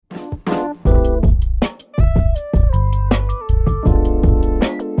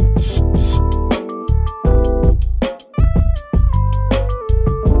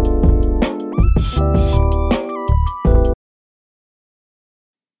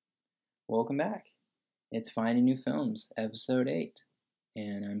Welcome back. It's Finding New Films, episode 8.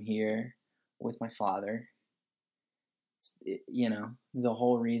 And I'm here with my father. The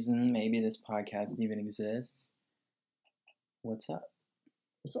whole reason maybe this podcast even exists. What's up?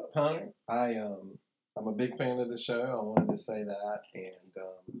 What's up, Hunter? I'm a big fan of the show. I wanted to say that,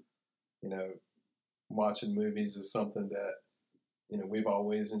 and watching movies is something that we've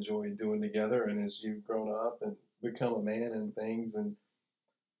always enjoyed doing together. And as you've grown up and become a man and things, and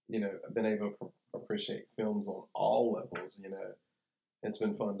been able to appreciate films on all levels, it's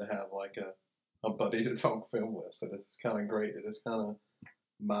been fun to have like a buddy to talk film with. So this is kind of great that it's kind of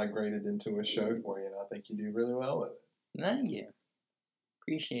migrated into a show for you, and I think you do really well with it. Thank you.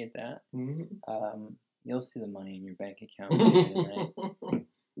 Appreciate that. Mm-hmm. You'll see the money in your bank account later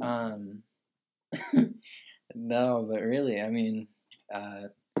tonight. No, but really, I mean,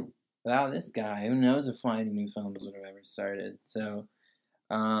 without this guy, who knows if Finding New Films would have ever started. So,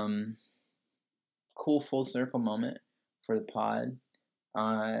 cool full circle moment for the pod.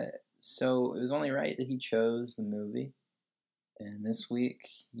 So it was only right that he chose the movie. And this week,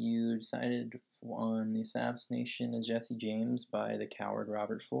 you decided on The Assassination of Jesse James by the coward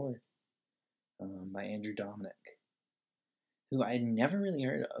Robert Ford, by Andrew Dominic, who I had never really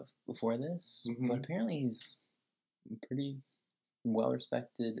heard of before this, but apparently he's a pretty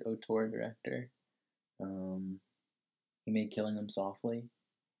well-respected auteur director. He made Killing Them Softly.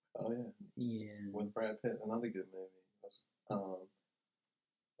 Oh, yeah. Yeah. With Brad Pitt, another good movie.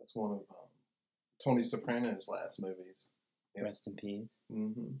 That's one of Tony Soprano's last movies. Yep. Rest in peace.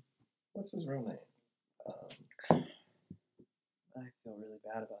 Mm-hmm. What's his real name? I feel really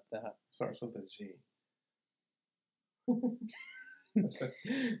bad about that. Starts with a G.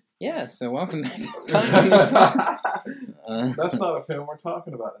 Yeah, so welcome back to Finding New Films. That's not a film we're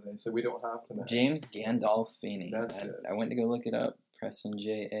talking about today, so we don't have to know. James Gandolfini. That's it. I went to go look it up, pressing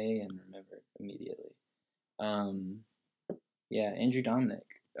J-A, and remembered immediately. Yeah, Andrew Dominic.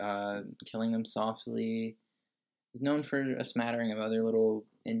 Killing Them Softly is known for a smattering of other little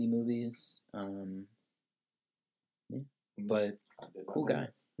indie movies. Yeah, but cool guy.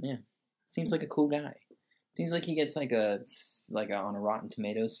 Yeah, seems like a cool guy. Seems like he gets like a on a Rotten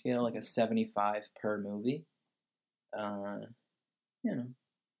Tomatoes scale, like a 75 per movie.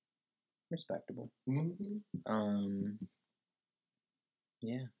 Respectable. Mm-hmm.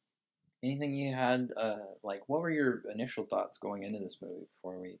 Yeah. Anything you had, what were your initial thoughts going into this movie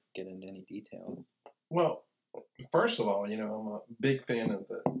before we get into any details? Well, first of all, I'm a big fan of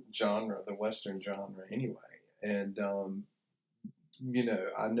the genre, the Western genre anyway. And,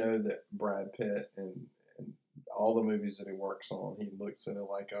 I know that Brad Pitt and all the movies that he works on, he looks at it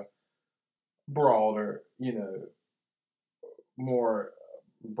like a broader, more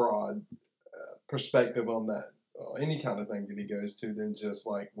broad perspective on that. Any kind of thing that he goes to than just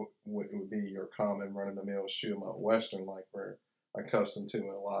like what would be your common run-of-the-mill shoot 'em up Western like we're accustomed to in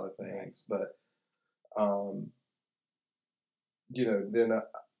a lot of things. But, then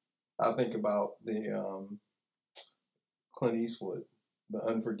I think about the Clint Eastwood, The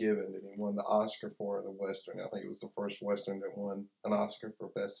Unforgiven, that he won the Oscar for, the Western. I think it was the first Western that won an Oscar for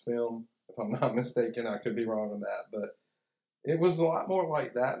Best Film, if I'm not mistaken. I could be wrong on that, but it was a lot more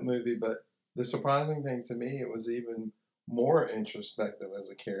like that movie. But the surprising thing to me, it was even more introspective as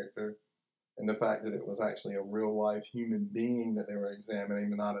a character, and the fact that it was actually a real-life human being that they were examining,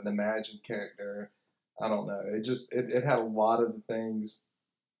 and not an imagined character. I don't know. It had a lot of the things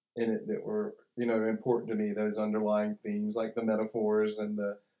in it that were, important to me, those underlying themes, like the metaphors and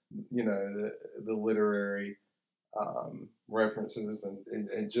the literary references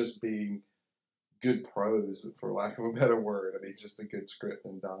and just being good prose, for lack of a better word. I mean, just a good script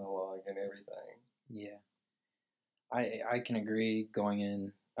and dialogue and everything. Yeah. I can agree going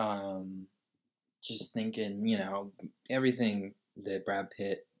in, just thinking, everything that Brad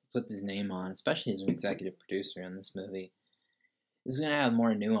Pitt puts his name on, especially as an executive producer in this movie, is going to have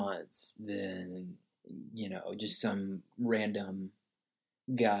more nuance than, just some random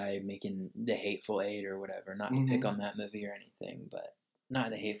guy making The Hateful Eight or whatever. Not to pick on that movie or anything, but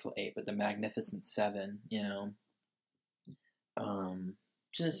not The Hateful Eight, but The Magnificent Seven, a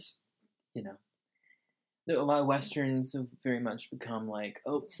lot of Westerns have very much become like,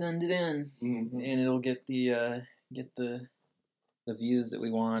 oh, send it in, and it'll get the views that we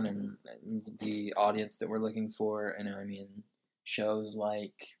want and the audience that we're looking for. And I mean, shows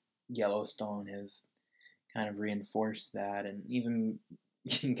like Yellowstone have kind of reinforced that, and even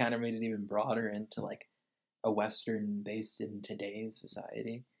kind of made it even broader into like a Western based in today's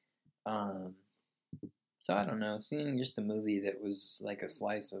society. So I don't know, seeing just a movie that was like a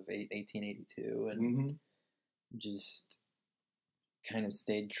slice of 1882 and just kind of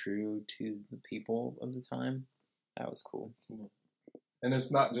stayed true to the people of the time. That was cool. And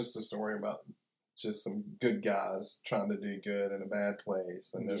it's not just a story about just some good guys trying to do good in a bad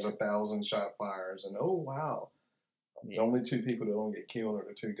place, and there's 1,000 shot fires, and oh wow, the only two people that don't get killed are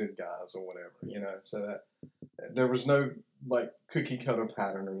the two good guys or whatever, So that there was no like cookie cutter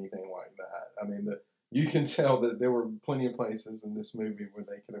pattern or anything like that. I mean, you can tell that there were plenty of places in this movie where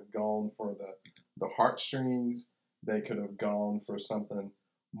they could have gone for the heartstrings. They could have gone for something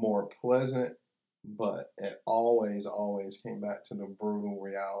more pleasant, but it always came back to the brutal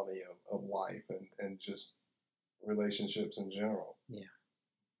reality of life and just relationships in general. Yeah.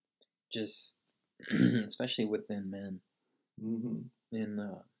 Just, especially within men,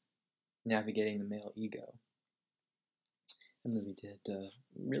 in navigating the male ego. The movie did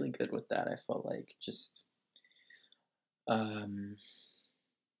really good with that. I felt like just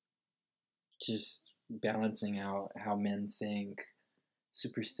balancing out how men think,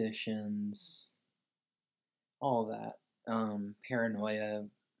 superstitions, all that, paranoia,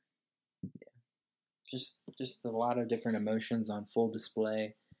 just a lot of different emotions on full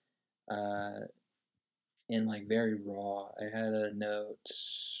display, and like very raw. I had a note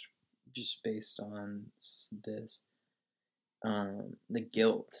just based on this. The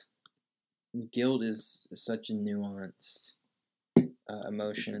guilt. Guilt is such a nuanced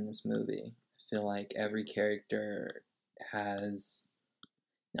emotion in this movie. I feel like every character has,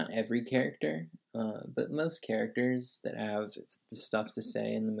 not every character, but most characters that have the stuff to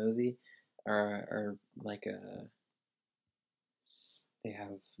say in the movie are like they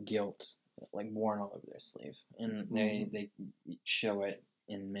have guilt like worn all over their sleeve, and they show it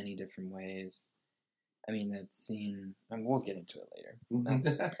in many different ways. I mean, that scene, and we'll get into it later.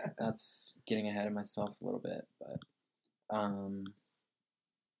 That's getting ahead of myself a little bit, but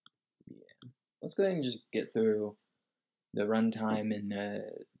yeah. Let's go ahead and just get through the runtime and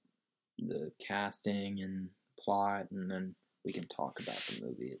the casting and plot, and then we can talk about the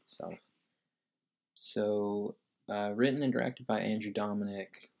movie itself. So, written and directed by Andrew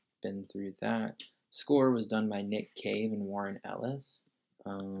Dominic, been through that. Score was done by Nick Cave and Warren Ellis.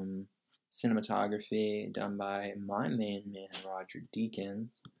 Cinematography done by my main man, Roger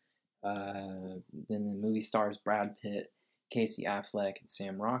Deakins. Then the movie stars Brad Pitt, Casey Affleck, and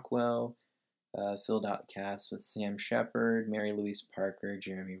Sam Rockwell. Filled out the cast with Sam Shepard, Mary Louise Parker,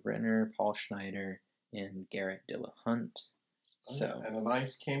 Jeremy Renner, Paul Schneider, and Garrett Dillahunt. So, and a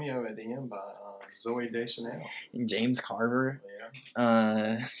nice cameo at the end by Zoe Deschanel and James Carver.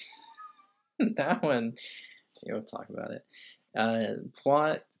 Yeah. That one, we'll talk about it.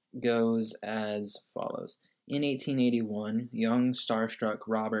 Plot goes as follows. In 1881, young, starstruck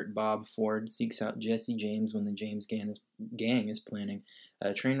Robert Bob Ford seeks out Jesse James when the James gang is planning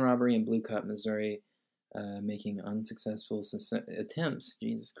a train robbery in Blue Cup, Missouri, making unsuccessful attempts,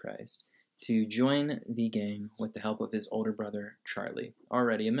 Jesus Christ, to join the gang with the help of his older brother, Charlie,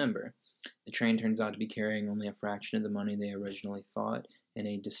 already a member. The train turns out to be carrying only a fraction of the money they originally thought, and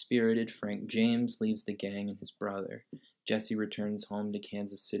a dispirited Frank James leaves the gang and his brother. Jesse returns home to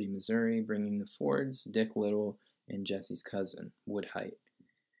Kansas City, Missouri, bringing the Fords, Dick Little, and Jesse's cousin, Wood Height.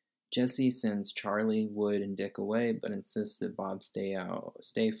 Jesse sends Charlie, Wood, and Dick away, but insists that Bob stay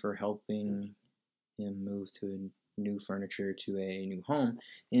for helping him move to new furniture to a new home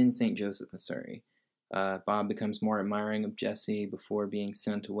in St. Joseph, Missouri. Bob becomes more admiring of Jesse before being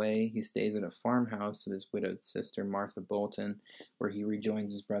sent away. He stays at a farmhouse of his widowed sister, Martha Bolton, where he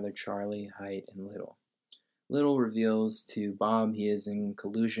rejoins his brother Charlie, Height, and Little. Little reveals to Bob he is in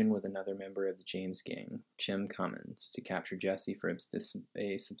collusion with another member of the James gang, Jim Cummins, to capture Jesse for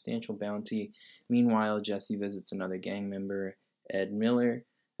a substantial bounty. Meanwhile, Jesse visits another gang member, Ed Miller,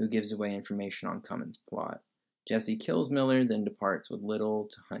 who gives away information on Cummins' plot. Jesse kills Miller, then departs with Little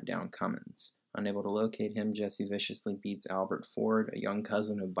to hunt down Cummins. Unable to locate him, Jesse viciously beats Albert Ford, a young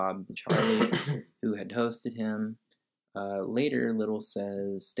cousin of Bob and Charlie, who had hosted him. Later, Little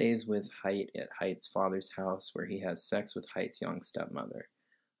stays with Height at Height's father's house, where he has sex with Height's young stepmother.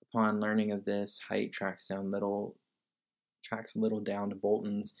 Upon learning of this, Height tracks Little down to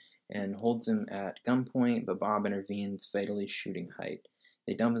Bolton's and holds him at gunpoint, but Bob intervenes, fatally shooting Height.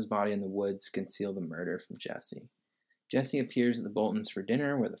 They dump his body in the woods to conceal the murder from Jesse. Jesse appears at the Boltons for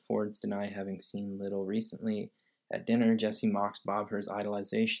dinner, where the Fords deny having seen Little recently. At dinner, Jesse mocks Bob for his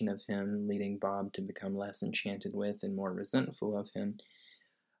idolization of him, leading Bob to become less enchanted with and more resentful of him,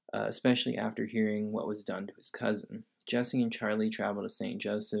 especially after hearing what was done to his cousin. Jesse and Charlie travel to St.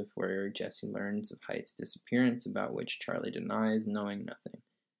 Joseph, where Jesse learns of Height's disappearance, about which Charlie denies knowing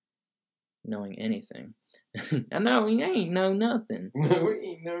anything. I know he ain't know nothing. No,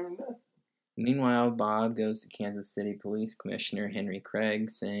 he ain't know nothing. Meanwhile, Bob goes to Kansas City Police Commissioner Henry Craig,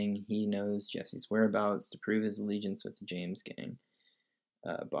 saying he knows Jesse's whereabouts to prove his allegiance with the James gang.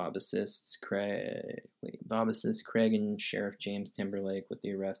 Bob assists Craig and Sheriff James Timberlake with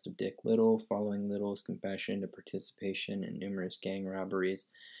the arrest of Dick Little, following Little's confession to participation in numerous gang robberies.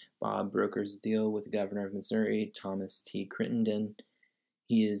 Bob brokers a deal with the governor of Missouri, Thomas T. Crittenden.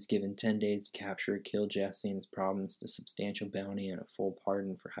 He is given 10 days to capture or kill Jesse and is promised a substantial bounty and a full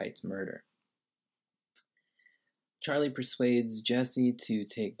pardon for Hite's murder. Charlie persuades Jesse to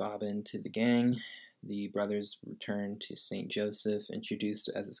take Bob into the gang. The brothers return to St. Joseph, introduced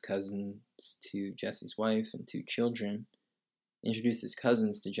as his cousins to Jesse's wife and two children. And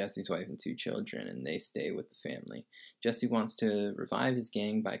they stay with the family. Jesse wants to revive his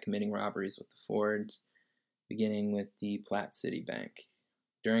gang by committing robberies with the Fords, beginning with the Platte City Bank.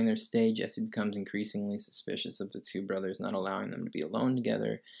 During their stay, Jesse becomes increasingly suspicious of the two brothers, not allowing them to be alone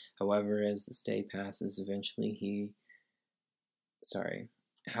together. However, as the stay passes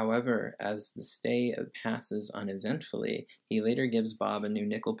uneventfully, he later gives Bob a new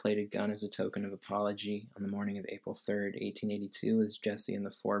nickel-plated gun as a token of apology. On the morning of April 3rd, 1882, as Jesse and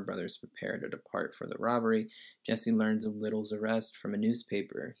the Ford brothers prepare to depart for the robbery, Jesse learns of Little's arrest from a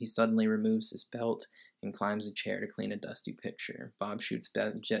newspaper. He suddenly removes his belt and climbs a chair to clean a dusty picture. Bob shoots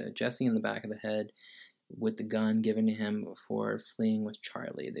Jesse in the back of the head with the gun given to him before fleeing with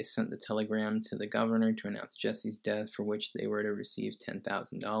Charlie. They sent the telegram to the governor to announce Jesse's death, for which they were to receive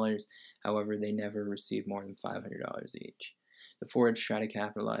 $10,000. However, they never received more than $500 each. The Fords try to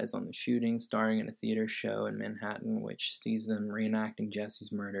capitalize on the shooting, starring in a theater show in Manhattan, which sees them reenacting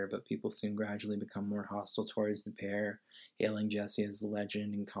Jesse's murder, but people soon gradually become more hostile towards the pair, hailing Jesse as a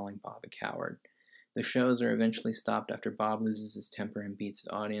legend and calling Bob a coward. The shows are eventually stopped after Bob loses his temper and beats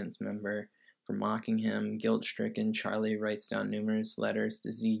an audience member for mocking him. Guilt-stricken, Charlie writes down numerous letters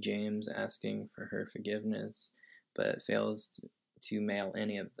to Z. James asking for her forgiveness, but fails to mail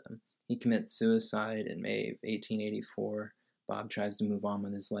any of them. He commits suicide in May of 1884. Bob tries to move on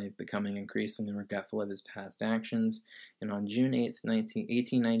with his life, becoming increasingly regretful of his past actions. And on June 8th,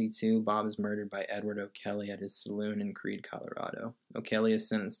 1892, Bob is murdered by Edward O'Kelly at his saloon in Creede, Colorado. O'Kelly is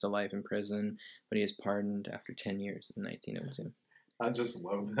sentenced to life in prison, but he is pardoned after 10 years in 1902. I just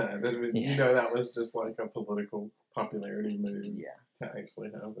love that. I mean, Yeah. That was just like a political popularity move to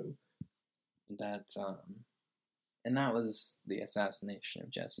actually happen. And that was the assassination of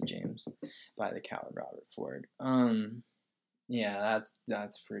Jesse James by the coward Robert Ford. Yeah,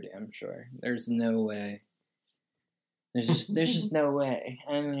 that's for damn sure. There's no way. There's just no way.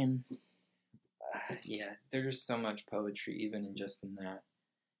 I mean, yeah, there's so much poetry even in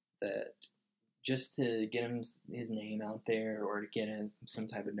that just to get his name out there or to get some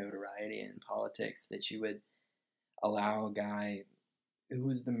type of notoriety in politics, that you would allow a guy who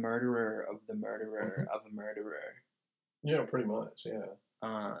was the murderer of the murderer of a murderer. Yeah, pretty much. Yeah.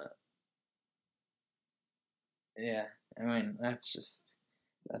 Yeah. I mean, that's just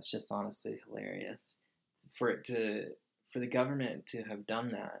honestly hilarious. For the government to have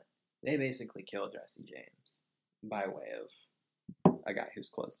done that, they basically killed Jesse James by way of a guy who's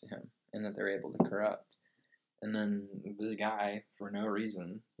close to him, and that they're able to corrupt. And then this guy, for no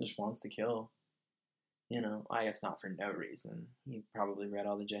reason, just wants to kill. I guess not for no reason. He probably read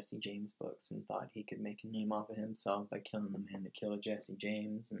all the Jesse James books and thought he could make a name off of himself by killing the man to kill Jesse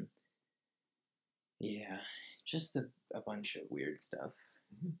James. And yeah, just a bunch of weird stuff.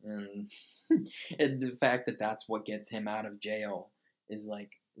 And the fact that that's what gets him out of jail is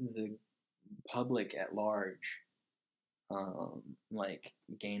like the public at large, like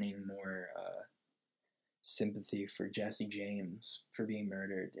gaining more sympathy for Jesse James for being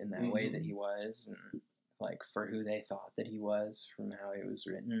murdered in that way that he was, and like for who they thought that he was from how it was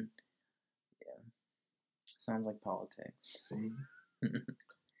written. Yeah, sounds like politics.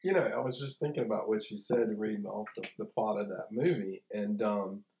 I was just thinking about what you said, reading off the plot of that movie, and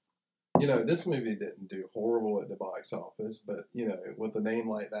this movie didn't do horrible at the box office, but with a name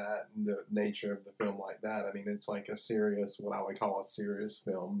like that and the nature of the film like that, I mean, it's like a serious, what I would call a serious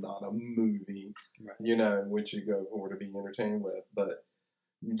film, not a movie, right. Which you go for to be entertained with. But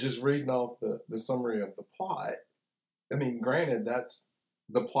just reading off the summary of the plot, I mean, granted, that's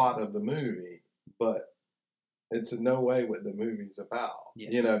the plot of the movie, but it's in no way what the movie's about.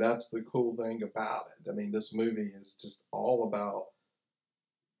 Yeah. That's the cool thing about it. I mean, this movie is just all about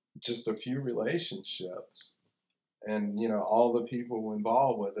just a few relationships, and all the people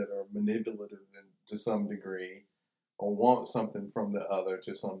involved with it are manipulative to some degree, or want something from the other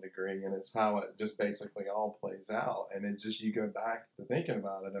to some degree, and it's how it just basically all plays out. And it just, you go back to thinking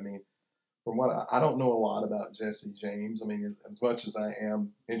about it, I mean, from what I don't know a lot about Jesse James. I mean, as much as I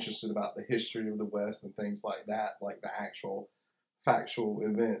am interested about the history of the West and things like that, like the actual factual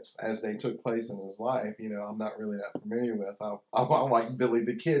events as they took place in his life, I'm not really that familiar with. I like Billy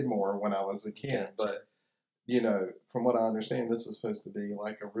the Kid more when I was a kid, but from what I understand, this was supposed to be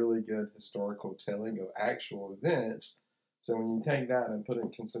like a really good historical telling of actual events. So when you take that and put it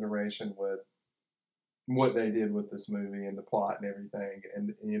in consideration with what they did with this movie and the plot and everything,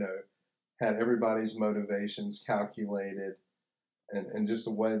 and had everybody's motivations calculated, and just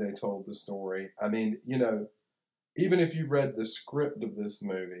the way they told the story. I mean, even if you read the script of this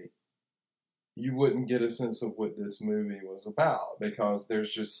movie, you wouldn't get a sense of what this movie was about because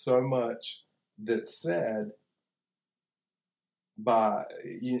there's just so much that's said by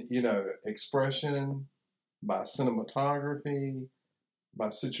expression, by cinematography, by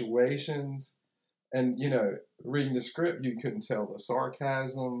situations, and reading the script, you couldn't tell the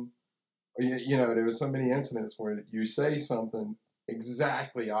sarcasm. There was so many incidents where you say something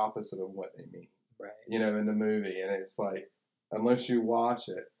exactly opposite of what they mean. Right. In the movie, and it's like unless you watch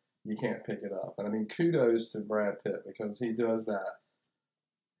it, you can't pick it up. And I mean, kudos to Brad Pitt because he does that.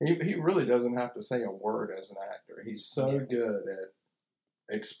 He really doesn't have to say a word as an actor. He's so good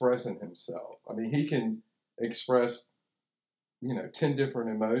at expressing himself. I mean, he can express 10 different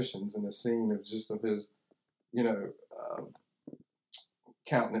emotions in a scene of just of his uh,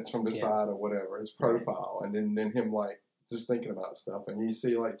 countenance from the side or whatever, his profile, and then him like just thinking about stuff, and you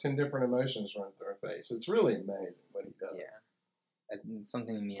see like 10 different emotions run through her face. It's really amazing what he does. Yeah.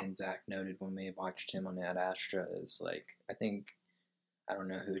 Something me and Zach noted when we watched him on Ad Astra is like, I don't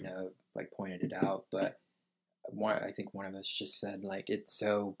know who pointed it out, but I think one of us just said like it's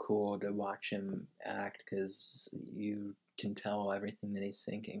so cool to watch him act because you can tell everything that he's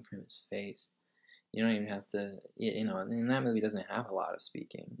thinking from his face. You don't even have to, and that movie doesn't have a lot of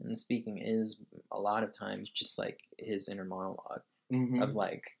speaking. And the speaking is a lot of times just like his inner monologue of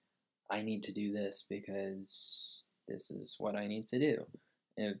like, I need to do this because this is what I need to do.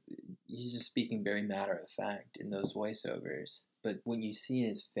 And he's just speaking very matter of fact in those voiceovers. But when you see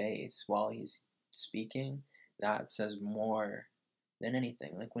his face while he's speaking, that says more than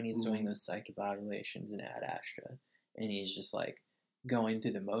anything. Like when he's doing those psych evaluations in Ad Astra and he's just like going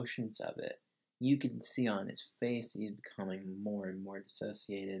through the motions of it, you can see on his face he's becoming more and more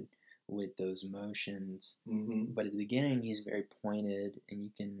dissociated with those emotions. But at the beginning, he's very pointed, and you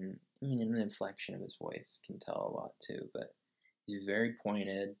can, in the inflection of his voice, can tell a lot too. But he's very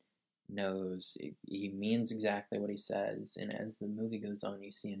pointed, knows he means exactly what he says, and as the movie goes on,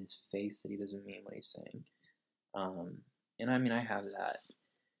 you see in his face that he doesn't mean what he's saying. And I mean, I have that.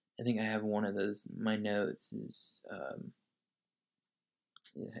 I think I have one of those. My notes is.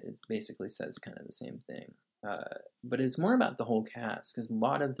 It basically says kind of the same thing. But it's more about the whole cast because a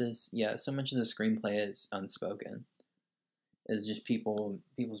lot of this, so much of the screenplay is unspoken. It's just people's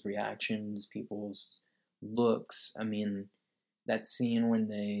reactions, people's looks. I mean, that scene when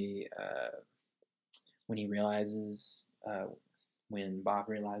when he realizes, when Bob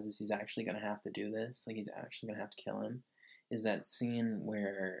realizes he's actually gonna have to do this, like he's actually gonna have to kill him, is that scene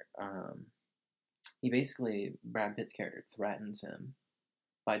where he basically Brad Pitt's character threatens him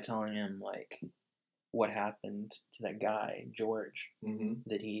by telling him like what happened to that guy George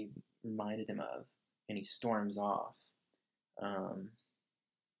that he reminded him of, and he storms off.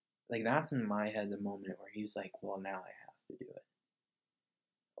 Like that's in my head the moment where he's like, "Well, now I have to do it,"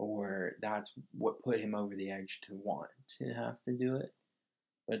 or that's what put him over the edge to want to have to do it.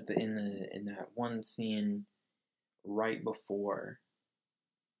 But in that one scene right before,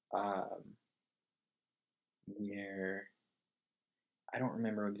 where I don't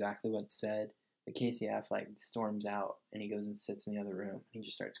remember exactly what's said, but Casey Affleck storms out and he goes and sits in the other room. He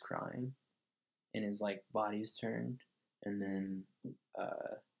just starts crying, and his like body's turned, and then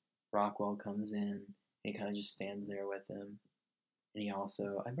Rockwell comes in and he kind of just stands there with him, and he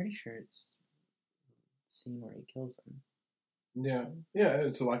also, I'm pretty sure it's the scene where he kills him. Yeah,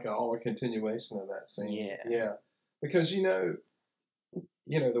 it's like all a continuation of that scene. Yeah, because the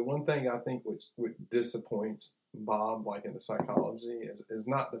one thing I think which disappoints Bob, like in the psychology, is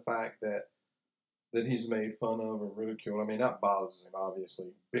not the fact that he's made fun of or ridiculed. I mean, that bothers him,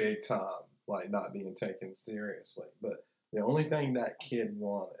 obviously, big time, like not being taken seriously. But the only thing that kid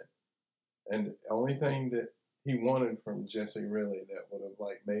wanted, and the only thing that he wanted from Jesse really that would have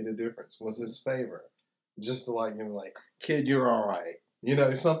like made a difference was his favor. Just to like him, like, kid, you're all right.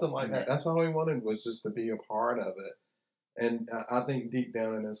 Something like that. That's all he wanted was just to be a part of it. And I think deep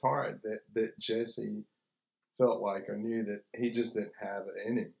down in his heart that Jesse felt like or knew that he just didn't have it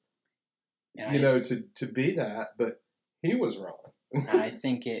in him. To be that, but he was wrong. And I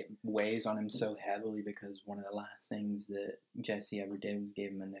think it weighs on him so heavily because one of the last things that Jesse ever did was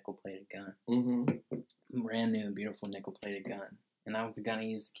gave him a nickel-plated gun. Mm-hmm. Brand new, beautiful nickel-plated gun. And that was the gun he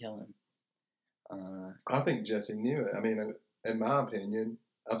used to kill him. I think Jesse knew it. I mean, in my opinion,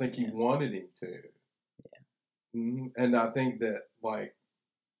 I think he wanted him to. Yeah. Mm-hmm. And I think that, like,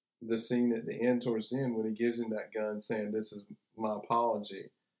 the scene at the end, towards the end, when he gives him that gun saying, "This is my apology,"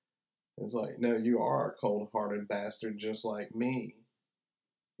 it's like, no, you are a cold-hearted bastard just like me.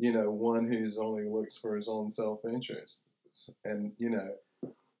 You know, one who's only looks for his own self-interest. And, you know,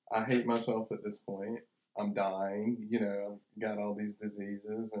 I hate myself at this point. I'm dying. You know, I've got all these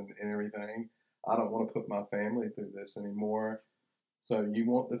diseases and everything. I don't want to put my family through this anymore. So you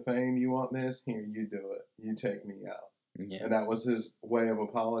want the fame, you want this? Here, you do it. You take me out. Yeah. And that was his way of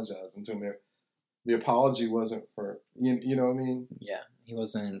apologizing to me. The apology wasn't for, you know what I mean? Yeah, he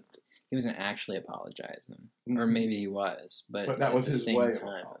wasn't actually apologizing, or maybe he was, but that at was the his same way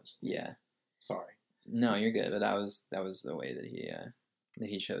time, of yeah. Sorry. No, you're good, but that was the way that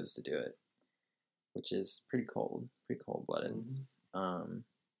he chose to do it, which is pretty cold-blooded. Mm-hmm.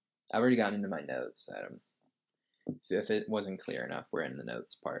 I've already gotten into my notes. If it wasn't clear enough, we're in the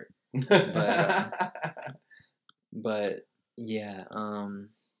notes part. But yeah,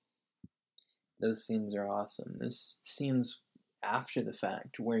 those scenes are awesome. This scenes after the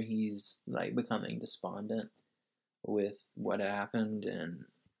fact where he's like becoming despondent with what happened and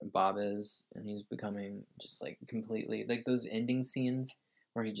Bob is, and he's becoming just like completely like those ending scenes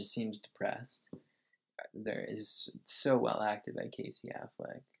where he just seems depressed. There is so well acted by Casey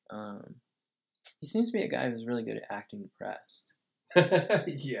Affleck. He seems to be a guy who's really good at acting depressed.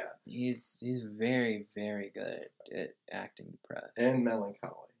 Yeah. He's very, very good at acting depressed. And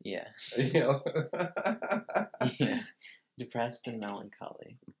melancholy. Yeah. Yeah. Yeah. Depressed and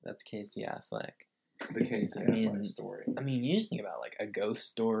melancholy. That's Casey Affleck. The Casey Affleck story. I mean, you just think about like A Ghost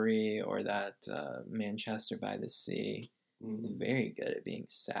Story or that Manchester by the Sea. Mm-hmm. Very good at being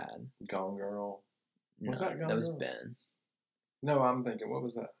sad. Gone Girl. Was that Gone Girl? That was Ben. No, I'm thinking, what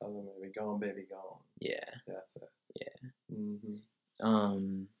was that other movie? Gone Baby Gone. Yeah. That's it. Yeah. Mm-hmm.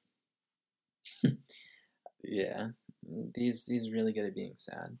 Yeah. He's really good at being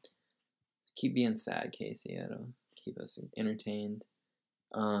sad. So keep being sad, Casey. That'll keep us entertained.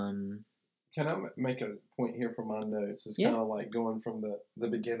 Can I make a point here from my notes? It's kind of like going from the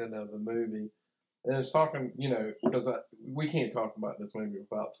beginning of the movie. And it's talking, you know, because we can't talk about this movie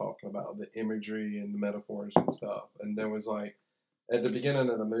without talking about the imagery and the metaphors and stuff. And there was like, at the beginning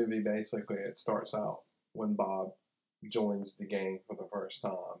of the movie, basically, it starts out when Bob joins the gang for the first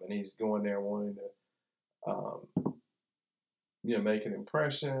time. And he's going there wanting to, you know, make an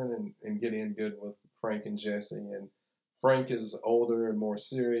impression and get in good with Frank and Jesse. And Frank is older and more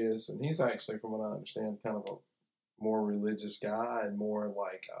serious. And he's actually, from what I understand, kind of a more religious guy and more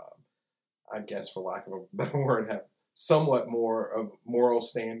like, I guess, for lack of a better word, have somewhat more of moral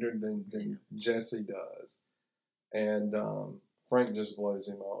standard than Jesse does. And Frank just blows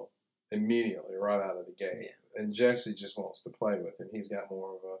him off immediately right out of the gate. Yeah. And Jesse just wants to play with him. He's got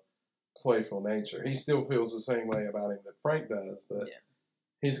more of a playful nature. He still feels the same way about him that Frank does, but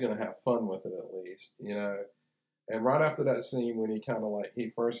he's going to have fun with it at least, you know. And right after that scene when he kind of like,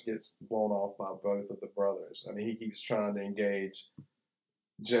 he first gets blown off by both of the brothers. I mean, he keeps trying to engage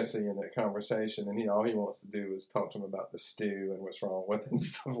Jesse in that conversation, and all he wants to do is talk to him about the stew and what's wrong with it and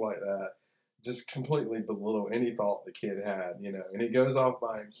stuff like that. Just completely belittle any thought the kid had, you know. And he goes off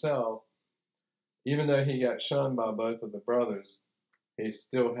by himself, even though he got shunned by both of the brothers. He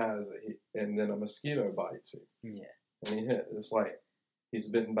still has it, and then a mosquito bites him. Yeah, and it's like he's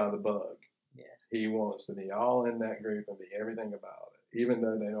bitten by the bug. Yeah, he wants to be all in that group and be everything about it, even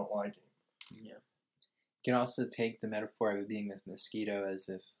though they don't like him. Yeah. You can also take the metaphor of it being a mosquito as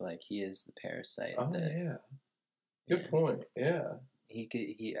if like he is the parasite. Oh yeah, good point. Yeah,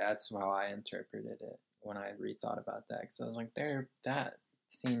 he. That's how I interpreted it when I rethought about that, because I was like, that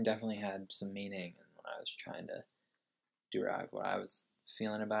scene definitely had some meaning, and when I was trying to derive what I was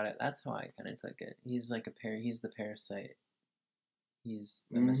feeling about it, that's how I kind of took it. He's like he's the parasite. He's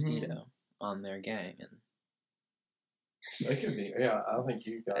the mosquito on their gang, and it could be. Yeah, I think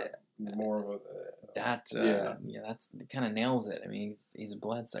you got more of a that that's kind of nails it. I mean, he's a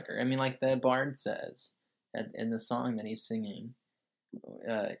bloodsucker. I mean, like the bard says in the song that he's singing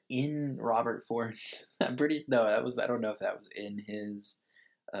in Robert Ford's. I don't know if that was in his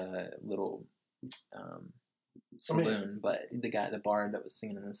little saloon, but the bard that was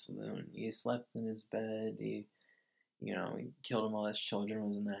singing in the saloon, he slept in his bed. He killed him while his children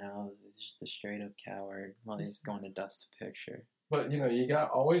was in the house. He's just a straight up coward while he's going to dust a picture. But you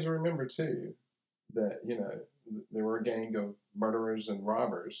got always remember too that They were a gang of murderers and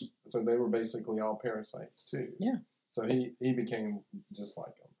robbers, so they were basically all parasites too. Yeah. So he became just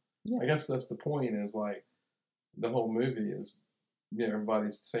like them. Yeah. I guess that's the point. Is like the whole movie is,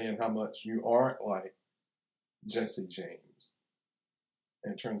 everybody's saying how much you aren't like Jesse James,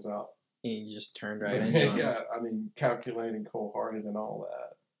 and it turns out he just turned right into him. yeah, I mean, calculating, cold-hearted, and all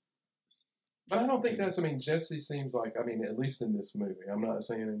that. But I don't think that's. I mean, Jesse seems like. I mean, at least in this movie, I'm not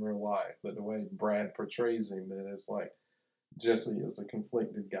saying in real life, but the way Brad portrays him, that it's like Jesse is a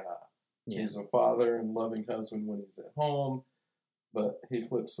conflicted guy. Yeah. He's a father and loving husband when he's at home, but he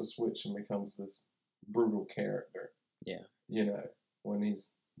flips the switch and becomes this brutal character. Yeah. When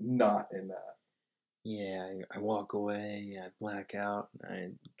he's not in that. Yeah, I walk away, I black out, I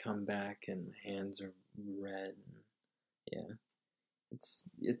come back, and my hands are red. Yeah,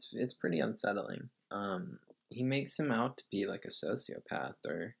 it's pretty unsettling. He makes him out to be like a sociopath,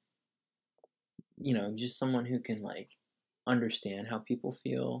 or just someone who can like understand how people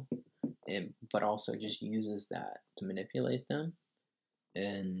feel, but also just uses that to manipulate them,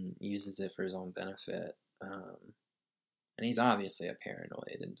 and uses it for his own benefit. And he's obviously a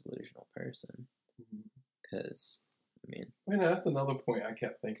paranoid and delusional person. Because, that's another point I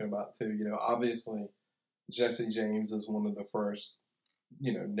kept thinking about too. Obviously, Jesse James is one of the first,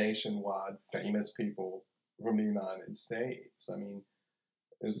 nationwide famous people from the United States. I mean,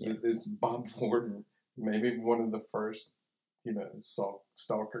 is Bob Ford maybe one of the first,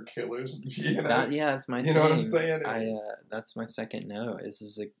 stalker killers? That's my thing. You know what I'm saying? That's my second no. This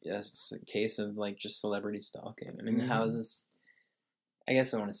is a case of like just celebrity stalking. I mean, how is this? I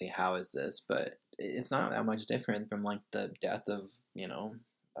guess I want to say how is this, but it's not that much different from like the death of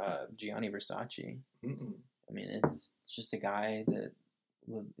Gianni Versace. Mm-mm. I mean, it's just a guy that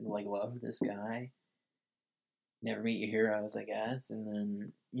would like love this guy. Never meet your heroes, I guess, and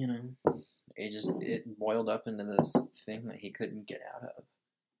then it boiled up into this thing that he couldn't get out of,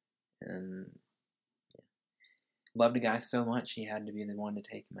 and loved a guy so much he had to be the one to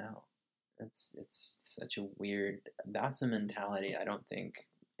take him out. It's such a weird. That's a mentality I don't think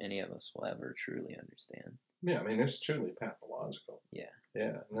any of us will ever truly understand. Yeah, I mean it's truly pathological. Yeah.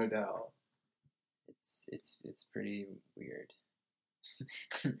 Yeah, no doubt. It's pretty weird.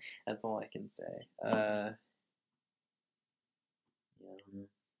 That's all I can say. Yeah.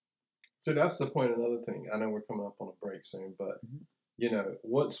 So that's the point. Another thing. I know we're coming up on a break soon, but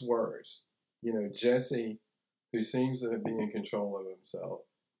what's worse? Jesse, who seems to be in control of himself,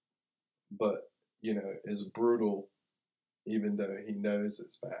 but is brutal, even though he knows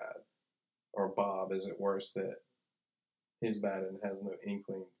it's bad. Or Bob, is it worse that he's bad and has no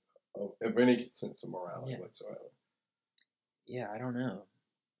inkling of any sense of morality whatsoever? Yeah, I don't know.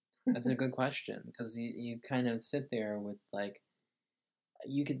 That's a good question, because you kind of sit there with like,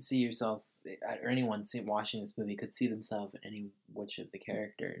 you could see yourself, or anyone watching this movie could see themselves in any which of the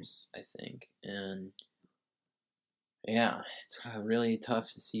characters, I think, and yeah, it's really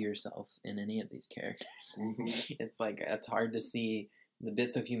tough to see yourself in any of these characters. Mm-hmm. It's hard to see the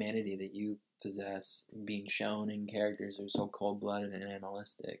bits of humanity that you possess being shown in characters that are so cold-blooded and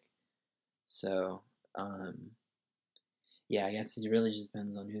animalistic. So, yeah, I guess it really just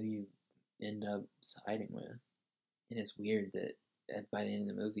depends on who you end up siding with. And it's weird that by the end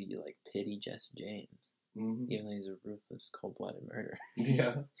of the movie, you like pity Jesse James, even though he's a ruthless, cold-blooded murderer.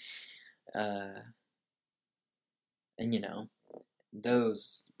 Yeah. And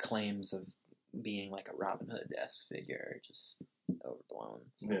those claims of being like a Robin Hood-esque figure are just overblown.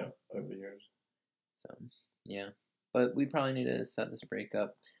 So. Yeah, over the years. So, yeah. But we probably need to set this break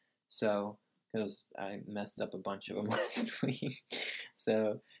up. So, because I messed up a bunch of them last week.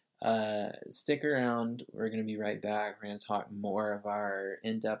 So, stick around. We're going to be right back. We're going to talk more of our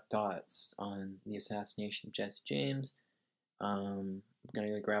in-depth thoughts on the assassination of Jesse James. I'm going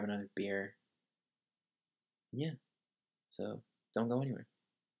to go grab another beer. Yeah. So, don't go anywhere.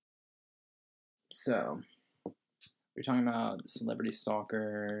 So, we're talking about the celebrity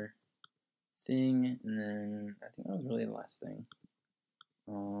stalker thing, and then I think that was really the last thing.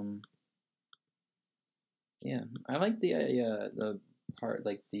 Yeah, I like the part,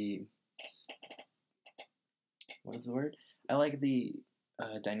 like the, what is the word? I like the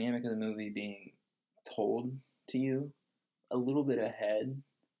dynamic of the movie being told to you a little bit ahead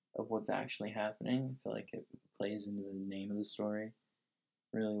of what's actually happening. I feel like it plays into the name of the story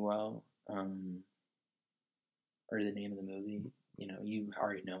really well, or the name of the movie. You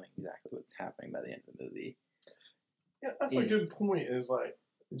already know exactly what's happening by the end of the movie. Yeah, that's a good point. Is like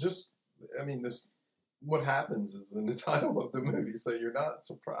what happens is in the title of the movie, so you're not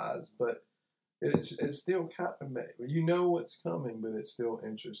surprised. But it's still kind of you know what's coming, but it's still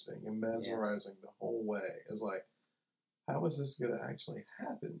interesting and Yeah. mesmerizing the whole way. It's like, how is this going to actually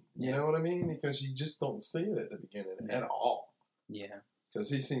happen? You Yeah. know what I mean? Because you just don't see it at the beginning at all. Yeah. Because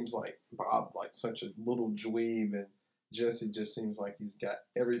he seems like Bob, like such a little dweeb, and Jesse just seems like he's got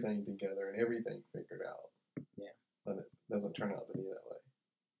everything together and everything figured out. Yeah. But it doesn't turn out to be that way.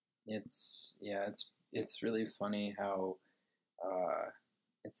 It's really funny how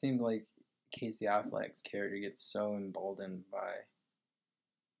it seemed like Casey Affleck's character gets so emboldened by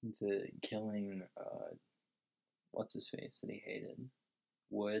the killing what's his face that he hated,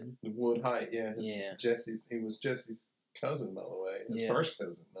 Wood. The Wood Height, yeah, Yeah. He was Jesse's cousin, by the way, his first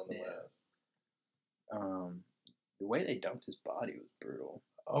cousin, nonetheless. The way they dumped his body was brutal.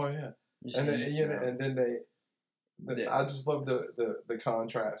 Oh yeah, and then I just love the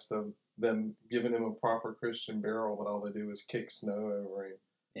contrast of them giving him a proper Christian burial, but all they do is kick snow over him.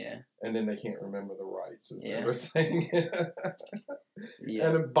 Yeah. And then they can't remember the rites, as they were saying. Yeah.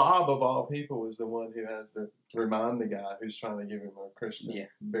 And Bob, of all people, is the one who has to remind the guy who's trying to give him a Christian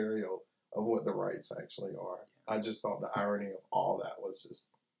burial of what the rites actually are. I just thought the irony of all that was just...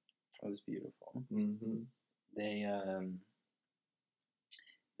 It was beautiful. Mm-hmm.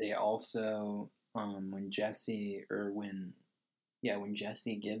 They also, when Jesse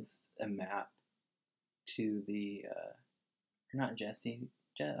gives a map to the, not Jesse,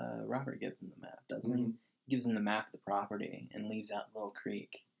 Robert gives him the map, doesn't he? He gives him the map of the property and leaves out Little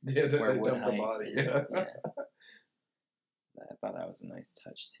Creek. Yeah, where they dump the body. Yeah. I thought that was a nice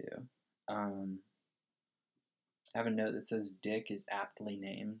touch too. I have a note that says Dick is aptly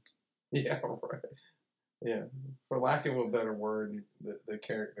named. Yeah, right. Yeah, for lack of a better word, the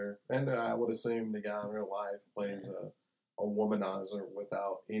character, and I would assume the guy in real life plays a womanizer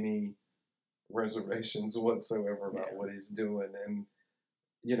without any reservations whatsoever about what he's doing, and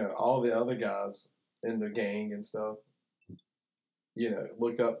all the other guys in the gang and stuff,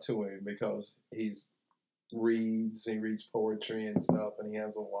 look up to him because he reads poetry and stuff, and he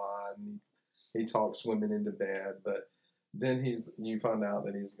has a line, and he talks women into bed, but then you find out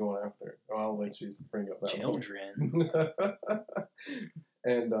that he's going after, I'll let you bring up that children.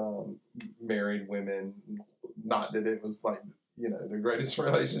 And married women. Not that it was like, the greatest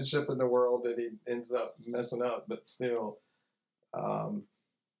relationship in the world that he ends up messing up, but still,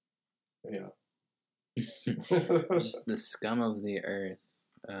 Just the scum of the earth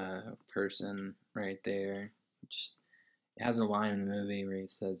person right there. Just it has a line in the movie where he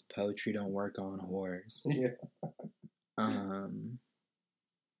says, "Poetry don't work on whores." Yeah.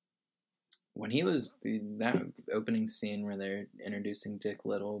 When he was that opening scene where they're introducing Dick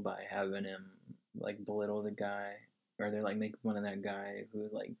Little by having him like belittle the guy, or they're like making fun of that guy who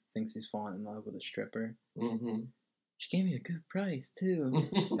like thinks he's falling in love with a stripper. Mm-hmm. She gave me a good price too.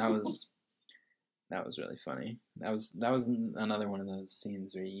 That was really funny. That was another one of those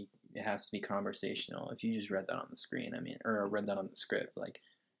scenes where it has to be conversational. If you just read that on the screen, or read that on the script, like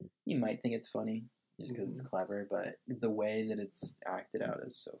you might think it's funny just because it's clever, but the way that it's acted out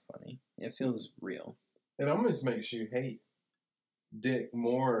is so funny. It feels real. It almost makes you hate Dick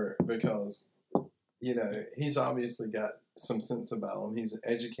more because he's obviously got some sense about him. He's an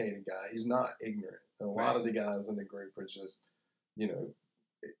educated guy. He's not ignorant. And a lot of the guys in the group are just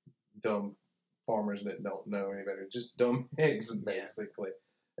dumb farmers that don't know any better, just dumb pigs basically.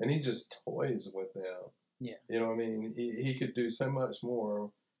 And he just toys with them. Yeah. You know what I mean? He could do so much more,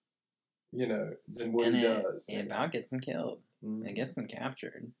 than what he does. It about gets him killed. Mm-hmm. It gets him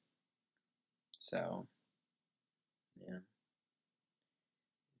captured. So, yeah.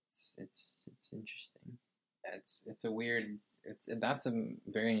 It's interesting. It's a weird. That's a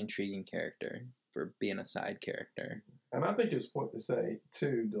very intriguing character for being a side character. And I think it's important to say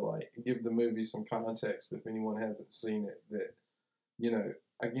too, to like give the movie some context if anyone hasn't seen it. That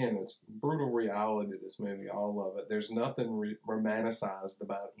again, it's brutal reality. This movie, all of it. There's nothing romanticized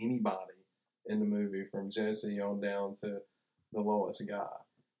about anybody in the movie, from Jesse on down to the lowest guy.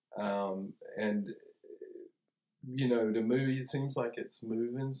 And the movie seems like it's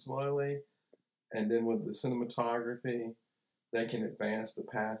moving slowly, and then with the cinematography, they can advance the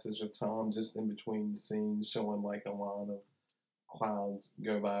passage of time just in between scenes, showing like a line of clouds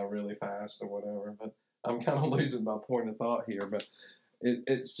go by really fast or whatever. But I'm kind of losing my point of thought here, but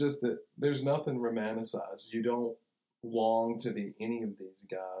it's just that there's nothing romanticized. You don't long to be any of these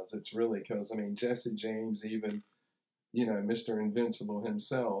guys. It's really because, Jesse James, even, Mr. Invincible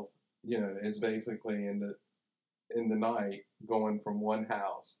himself, is basically in the night going from one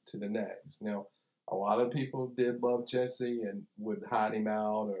house to the next. Now, a lot of people did love Jesse and would hide him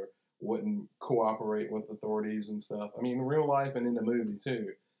out or wouldn't cooperate with authorities and stuff. In real life and in the movie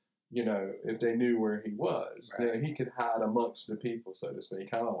too, if they knew where he was. Right. He could hide amongst the people, so to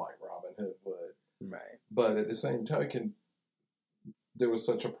speak, kind of like Robin Hood would. Right. But at the same token, there was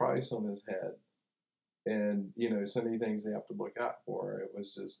such a price on his head, and so many things they have to look out for.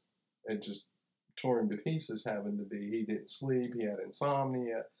 It just tore him to pieces. Having to be, he didn't sleep. He had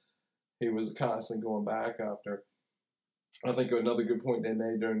insomnia. He was constantly going back after. I think another good point they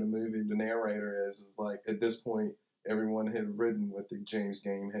made during the movie, the narrator is like at this point everyone had ridden with the James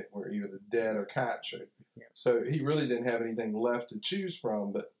game were either dead or captured. Yeah. So he really didn't have anything left to choose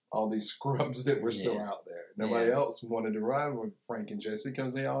from but all these scrubs that were still out there. Nobody else wanted to ride with Frank and Jesse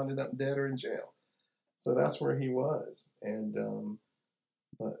because they all ended up dead or in jail. So that's where he was. And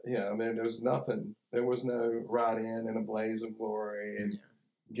but yeah, I mean there was no ride in a blaze of glory and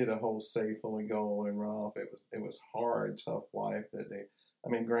get a whole safe full of gold and run off. It was hard, tough life that they. I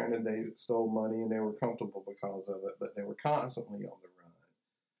mean, granted, they stole money and they were comfortable because of it, but they were constantly on the run.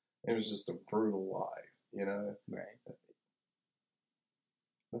 It was just a brutal life, Right.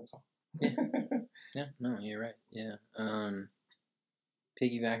 That's all. Yeah. No, you're right. Yeah.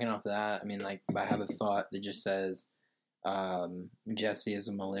 Piggybacking off that, I mean, like, I have a thought that just says, Jesse is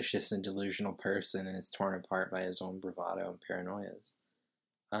a malicious and delusional person and is torn apart by his own bravado and paranoias.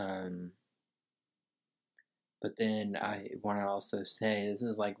 But then I want to also say this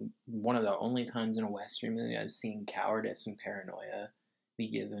is like one of the only times in a Western movie I've seen cowardice and paranoia be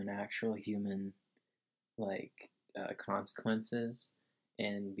given actual human consequences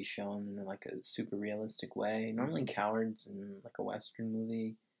and be shown in like a super realistic way. Normally, cowards in like a Western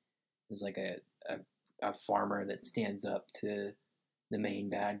movie is like a farmer that stands up to the main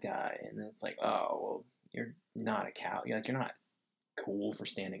bad guy, and it's like, oh well, you're not a cow. You're not cool for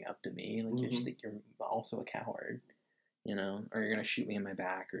standing up to me. Like, you just think you're also a coward, or you're gonna shoot me in my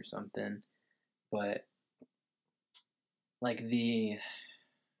back or something. But like the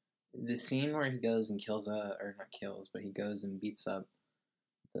scene where he goes and kills or not kills, but he goes and beats up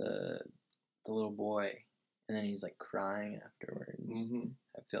the little boy, and then he's like crying afterwards.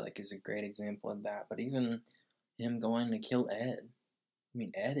 I feel like is a great example of that. But even him going to kill Ed, I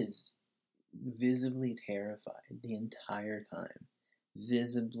mean, Ed is visibly terrified the entire time.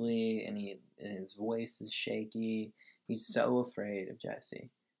 Visibly, and his voice is shaky. He's so afraid of Jesse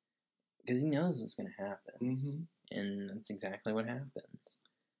because he knows what's going to happen, and that's exactly what happens.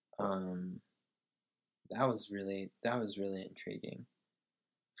 That was really intriguing.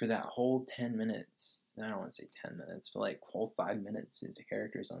 For that whole 10 minutes, I don't want to say 10 minutes, but like whole 5 minutes, his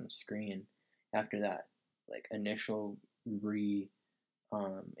character's on the screen. After that, like initial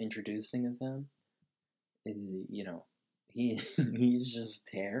introducing of him, he's just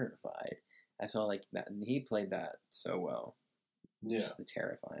terrified. I felt like that he played that so well. Yeah, just the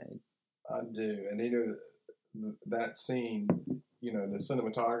terrified. I do, and that scene, the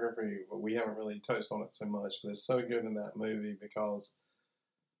cinematography. We haven't really touched on it so much, but it's so good in that movie because,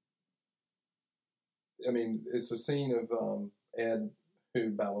 I mean, it's a scene of Ed,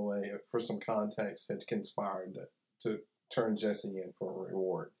 who, by the way, for some context, had conspired to turn Jesse in for a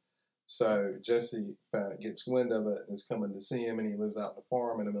reward. So Jesse gets wind of it and is coming to see him, and he lives out in the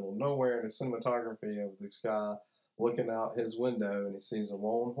farm in the middle of nowhere. And the cinematography of this guy looking out his window, and he sees a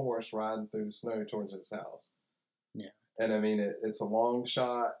lone horse riding through the snow towards his house. Yeah. And I mean, it's a long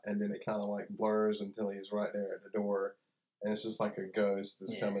shot, and then it kind of like blurs until he's right there at the door, and it's just like a ghost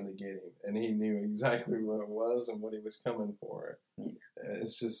that's coming to get him. And he knew exactly what it was and what he was coming for. Yeah.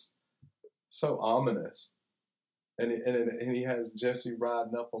 It's just so ominous. And he has Jesse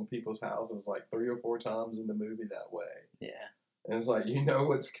riding up on people's houses like 3 or 4 times in the movie that way. Yeah. And it's like,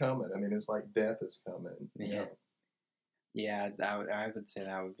 what's coming. I mean, it's like death is coming. Yeah. Yeah, I would say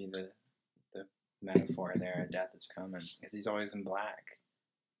that would be the metaphor there. Death is coming. Because he's always in black.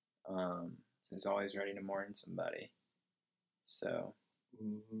 So he's always ready to mourn somebody. So,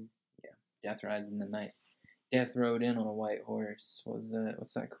 yeah. Death rides in the night. Death rode in on a white horse. What's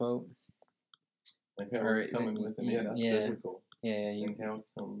that quote? Like hell was coming with him. Yeah, that's biblical. Yeah, and hell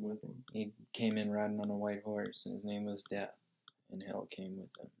come with him. He came in riding on a white horse, and his name was Death, and hell came with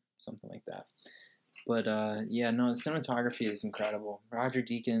him. Something like that. But, the cinematography is incredible. Roger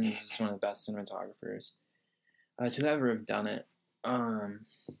Deakins is one of the best cinematographers to ever have done it. Man,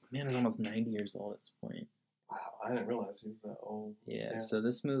 he's almost 90 years old at this point. Wow, I didn't realize he was that old. Yeah, so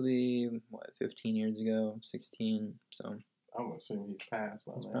this movie, 15 years ago, 16, so. I'm going to assume he's passed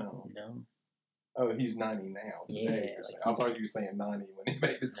by now. No. Oh, he's 90 now. Today, yeah. I thought you were saying 90 when he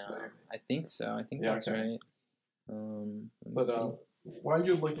made this movie. I think so. I think that's right. But while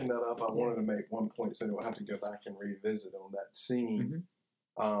you're looking that up, I wanted to make one point so that we'll have to go back and revisit on that scene.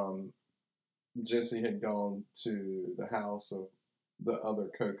 Jesse had gone to the house of the other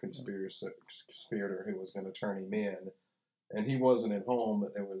co-conspirator who was going to turn him in, and he wasn't at home,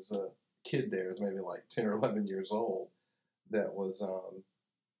 but there was a kid there, it was maybe like 10 or 11 years old, that was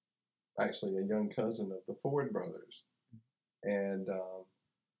actually a young cousin of the Ford brothers. And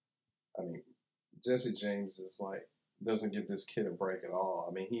I mean, Jesse James is like, doesn't give this kid a break at all.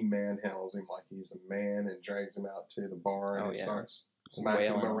 I mean, he manhandles him like he's a man and drags him out to the barn and starts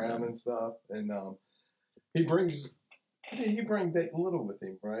smacking him around and stuff. And he brings, he bring Dick Little with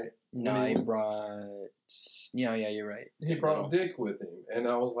him, right? No, he brought. Yeah, you're right. He brought Dick with him, and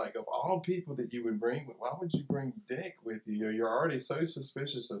I was like, of all people that you would bring, why would you bring Dick with you? You're already so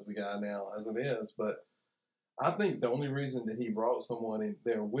suspicious of the guy now as it is. But I think the only reason that he brought someone in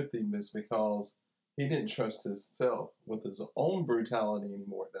there with him is because he didn't trust himself with his own brutality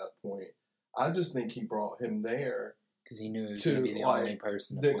anymore at that point. I just think he brought him there because he knew he was going to be the only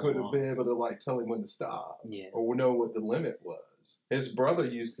person that could have been able to like tell him when to stop, or know what the limit was. His brother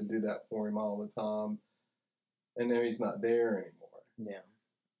used to do that for him all the time, and now he's not there anymore. Yeah,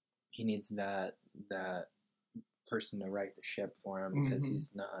 he needs that person to right the ship for him because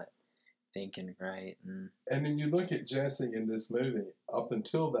he's not thinking right. And then you look at Jesse in this movie up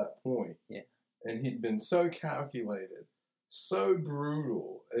until that point, and he'd been so calculated, so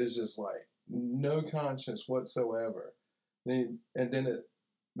brutal. It's just like no conscience whatsoever. And then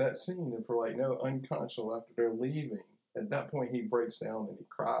that scene, for like no unconscionable after they're leaving, at that point he breaks down and he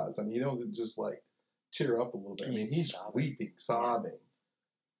cries. I mean, you don't just like tear up a little bit. I mean, he's weeping, sobbing.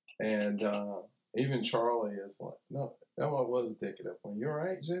 And even Charlie is like, no, I was Dick at that point. You all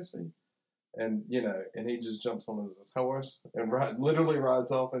right, Jesse? And, you know, and he just jumps on his horse and literally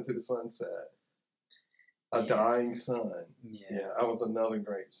rides off into the sunset. A dying sun. Yeah, that was another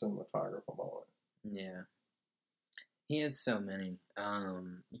great cinematographer moment. Yeah. He had so many.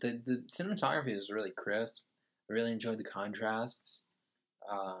 The cinematography was really crisp. I really enjoyed the contrasts.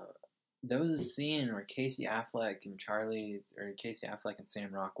 There was a scene where Casey Affleck and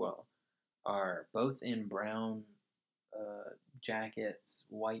Sam Rockwell are both in brown jackets,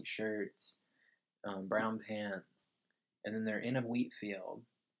 white shirts, brown pants, and then they're in a wheat field,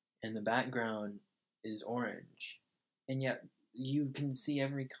 and the background is orange, and yet you can see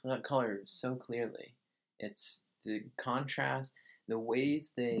every color so clearly. It's the contrast, the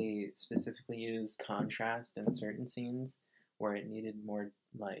ways they specifically use contrast in certain scenes where it needed more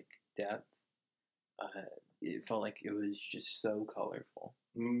like depth. It felt like it was just so colorful.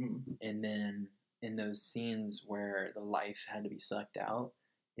 And then in those scenes where the life had to be sucked out,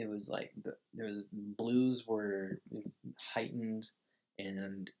 it was like the blues were heightened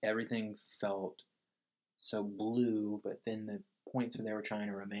and everything felt so blue, but then the points where they were trying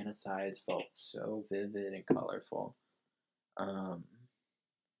to romanticize felt so vivid and colorful.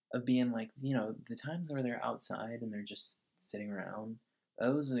 Of being like, you know, the times where they're outside and they're just sitting around,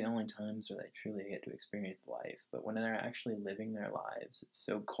 those are the only times where they truly get to experience life. But when they're actually living their lives, it's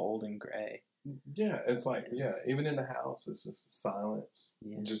so cold and gray. Yeah, it's like, even in the house, it's just silence,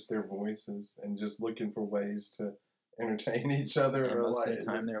 just their voices, and just looking for ways to entertain each other. And most of the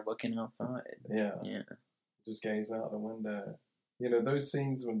time, they're looking outside. Yeah. Just gazing out the window. You know, those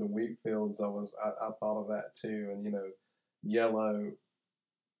scenes with the wheat fields, I thought of that too. And, you know, yellow,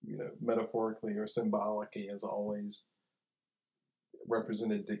 you know, metaphorically or symbolically has always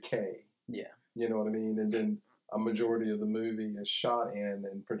represented decay. Yeah. You know what I mean? And then a majority of the movie is shot in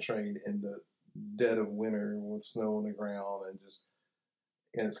and portrayed in the dead of winter with snow on the ground and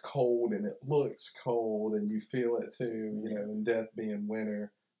it's cold and it looks cold and you feel it too, you know, and death being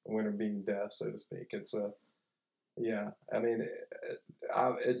winter, winter being death, so to speak. It's I mean,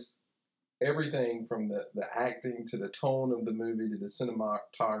 it's everything from the acting to the tone of the movie to the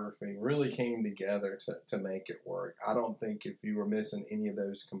cinematography really came together to make it work. I don't think if you were missing any of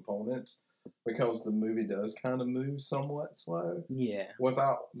those components, because the movie does kind of move somewhat slow. Yeah.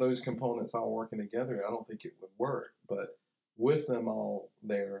 Without those components all working together, I don't think it would work. But with them all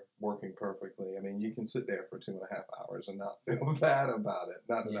there working perfectly, I mean, you can sit there for 2.5 hours and not feel bad about it.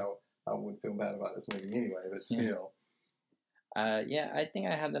 Not that I would feel bad about this movie anyway, but still. I think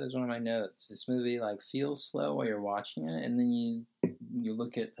I had that as one of my notes. This movie like feels slow while you're watching it, and then you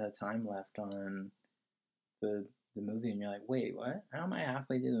look at the time left on the movie, and you're like, wait, what? How am I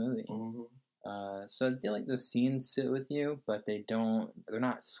halfway through the movie? Mm-hmm. So I feel like the scenes sit with you, but they're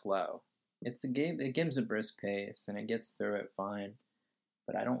not slow. It's a game. It gives a brisk pace, and it gets through it fine.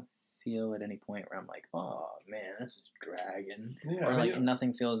 But I don't feel at any point where I'm like, oh man, this is dragging, or like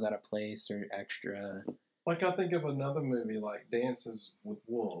nothing feels out of place or extra. Like I think of another movie like Dances with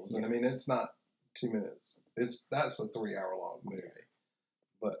Wolves, and I mean it's not 2 minutes. That's a 3-hour long movie.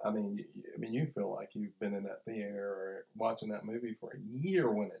 But I mean, you feel like you've been in that theater or watching that movie for a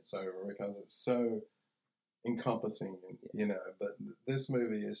year when it's over because it's so encompassing, you know. But this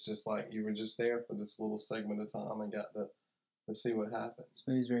movie is just like you were just there for this little segment of time and got to see what happens. This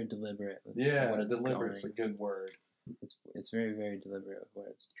movie's very deliberate with Yeah, what it's deliberate's going. a good word. It's very, very deliberate with what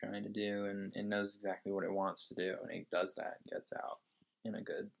it's trying to do, and it knows exactly what it wants to do, and it does that and gets out in a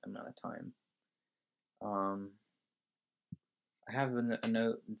good amount of time. I have a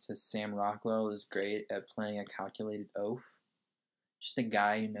note that says Sam Rockwell is great at playing a calculated oaf. Just a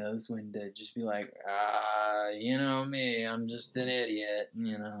guy who knows when to just be like, you know me, I'm just an idiot,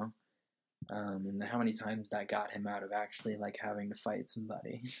 you know. And how many times that got him out of actually like having to fight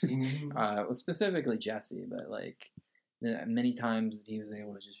somebody. Mm-hmm. Well, specifically Jesse, but like many times he was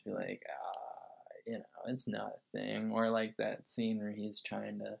able to just be like, you know, it's not a thing. Or like that scene where he's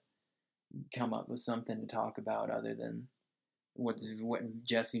trying to come up with something to talk about other than what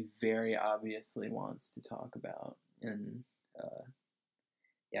Jesse very obviously wants to talk about. And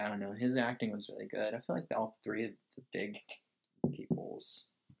yeah, I don't know. His acting was really good. I feel like all three of the big people's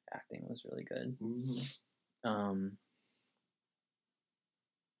acting was really good. Mm-hmm.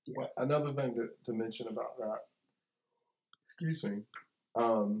 Yeah. Another thing to mention about that. Excuse me. I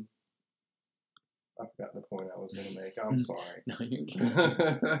forgot the point I was going to make. I'm sorry. No, you're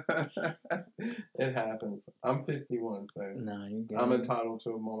good. It happens. I'm 51, so no, you're good. I'm entitled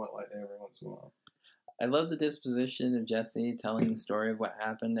to a moment like that every once in a while. I love the disposition of Jesse telling the story of what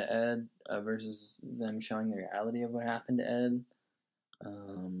happened to Ed versus them showing the reality of what happened to Ed. I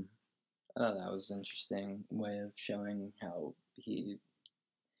thought that was an interesting way of showing how he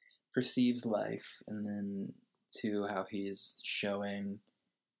perceives life, and then to how he's showing,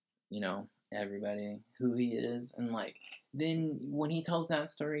 you know, everybody who he is. And like then when he tells that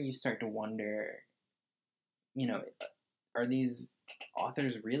story, you start to wonder, you know, are these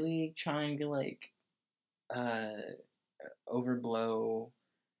authors really trying to like overblow,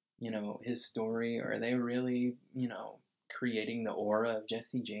 you know, his story, or are they really, you know, creating the aura of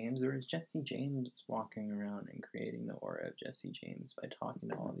Jesse James, or is Jesse James walking around and creating the aura of Jesse James by talking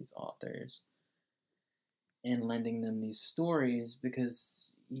to all these authors and lending them these stories?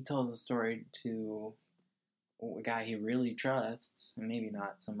 Because he tells a story to a guy he really trusts, and maybe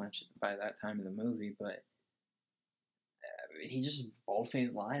not so much by that time in the movie, but he just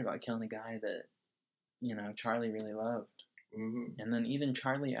bold-faced lied about killing a guy that, you know, Charlie really loved. Mm-hmm. And then even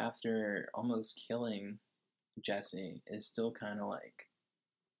Charlie, after almost killing Jesse, is still kind of like,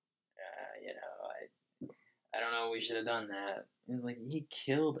 you know, I don't know, we should have done that. He's like, he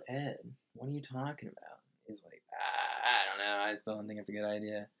killed Ed. What are you talking about? He's like, I don't know, I still don't think it's a good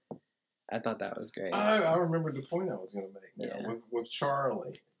idea. I thought that was great. I remember the point I was going to make now. Yeah. With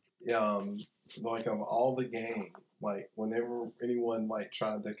Charlie. Like of all the gang, like whenever anyone like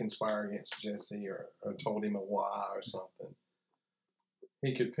tried to conspire against Jesse or told him a lie or something,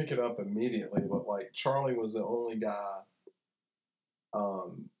 he could pick it up immediately. But like Charlie was the only guy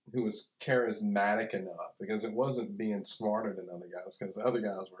who was charismatic enough, because it wasn't being smarter than other guys, because the other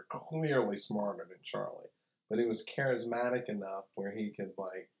guys were clearly smarter than Charlie, but he was charismatic enough where he could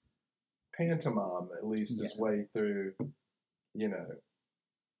like pantomime at least his way through, you know,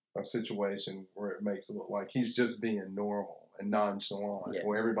 a situation where it makes it look like he's just being normal and nonchalant,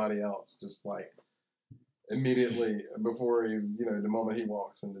 where everybody else just like immediately before he, you know, the moment he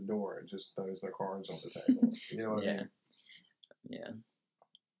walks in the door, it just throws their cards on the table. You know what I mean?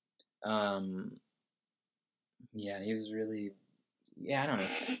 Yeah, he was really. Yeah, I don't know.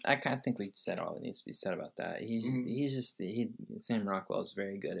 I think we said all that needs to be said about that. Sam Rockwell is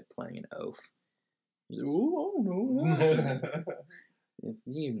very good at playing an oaf. He's like, oh no.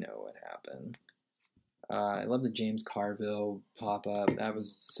 You know what happened. I love the James Carville pop up. That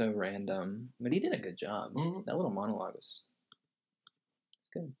was so random, but he did a good job. Mm-hmm. That little monologue was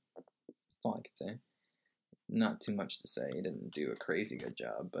good. That's all I could say. Not too much to say. He didn't do a crazy good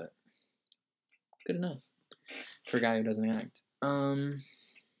job, but good enough for a guy who doesn't act.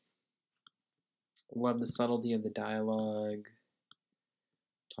 Love the subtlety of the dialogue.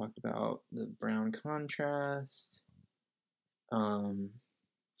 Talked about the brown contrast.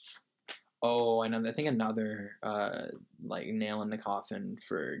 Oh, I think another like nail in the coffin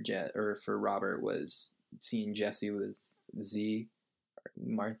for for Robert was seeing Jesse with Z,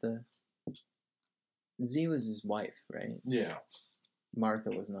 Martha. Z was his wife, right? Yeah. Martha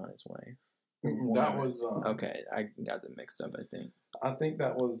was not his wife. That was okay. I got them mixed up. I think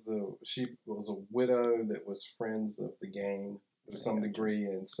that was she was a widow that was friends of the gang to some degree,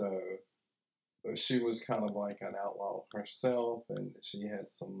 and so she was kind of like an outlaw herself, and she had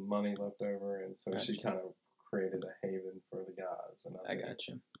some money left over, and so she kind of created a haven for the guys. And I got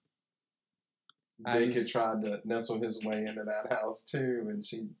you. Vic tried to nestle his way into that house too, and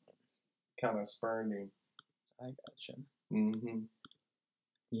she kind of spurned him. I got you. Mm-hmm.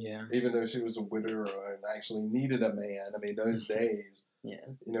 Yeah. Even though she was a widower and actually needed a man. I mean, those days, yeah.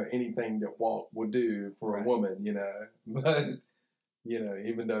 Anything that Walt would do for a woman, But,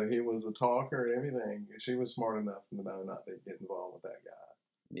 even though he was a talker and everything, she was smart enough to know not to get involved with that guy.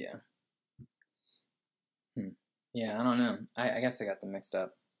 Yeah. Yeah, I don't know. I guess I got them mixed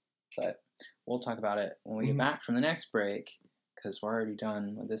up. But we'll talk about it when we get back from the next break, because we're already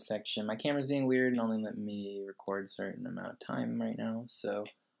done with this section. My camera's being weird and only let me record a certain amount of time right now, so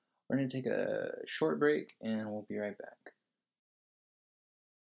we're going to take a short break, and we'll be right back.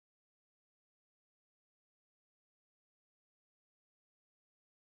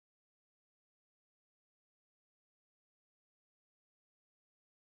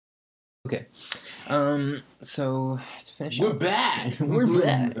 Okay. So to finish We're back. We're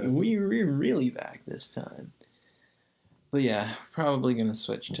back. We're really back this time. But yeah, probably gonna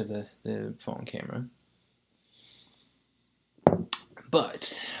switch to the phone camera.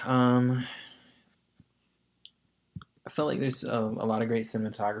 But I felt like there's a lot of great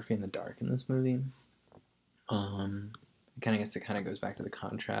cinematography in the dark in this movie. I guess it kind of goes back to the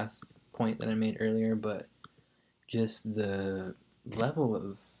contrast point that I made earlier, but just the level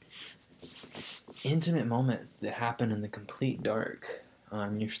of intimate moments that happen in the complete dark.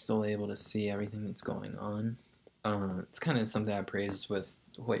 You're still able to see everything that's going on. It's kind of something I praised with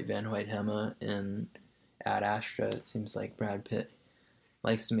Hoyt Van Hoytema and Ad Astra. It seems like Brad Pitt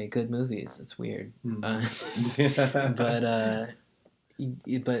likes to make good movies. It's weird. But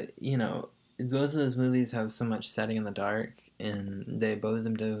both of those movies have so much setting in the dark, and both of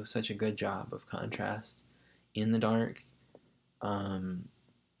them do such a good job of contrast in the dark.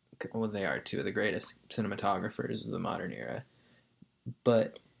 Well, they are two of the greatest cinematographers of the modern era.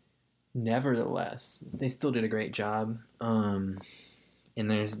 But nevertheless, they still did a great job. And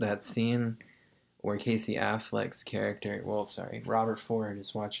there's that scene where Casey Affleck's character, Robert Ford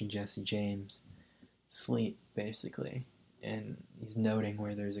is watching Jesse James sleep, basically. And he's noting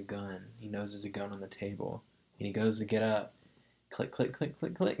where there's a gun. He knows there's a gun on the table. And he goes to get up. Click, click, click,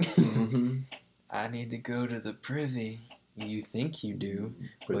 click, click. Mm-hmm. I need to go to the privy. You think you do,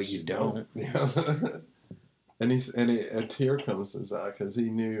 but you don't. Yeah. And a tear comes to his eye because he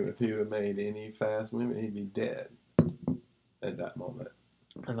knew if he would have made any fast movement, he'd be dead at that moment.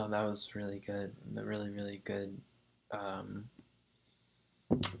 I thought that was really good. A really, really good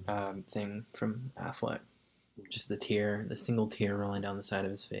thing from Affleck. Just the single tear rolling down the side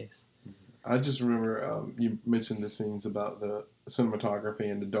of his face. I just remember you mentioned the scenes about the cinematography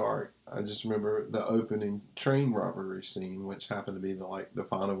in the dark. I just remember the opening train robbery scene, which happened to be the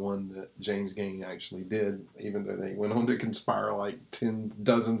final one that James Gang actually did, even though they went on to conspire like 10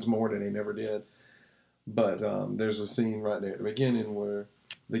 dozens more that they never did. But there's a scene right there at the beginning where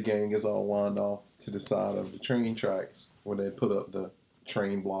the gang is all lined off to the side of the train tracks where they put up the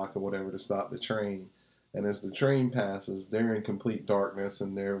train block or whatever to stop the train. And as the train passes, they're in complete darkness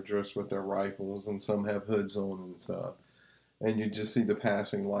and they're dressed with their rifles and some have hoods on and stuff. And you just see the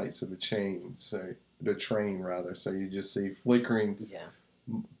passing lights of the train. So you just see flickering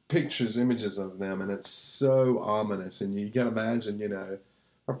pictures, images of them, and it's so ominous. And you got to imagine,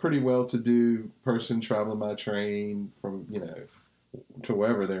 a pretty well-to-do person traveling by train from, to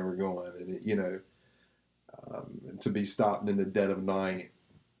wherever they were going, and to be stopped in the dead of night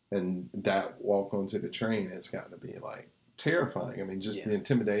and that walk onto the train has got to be like terrifying. I mean, just the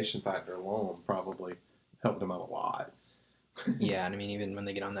intimidation factor alone probably helped them out a lot. Yeah, and I mean, even when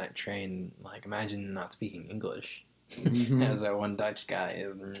they get on that train, like, imagine not speaking English. Mm-hmm. As that one Dutch guy,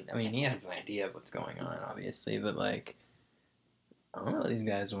 I mean, he has an idea of what's going on, obviously, but like, I don't know what these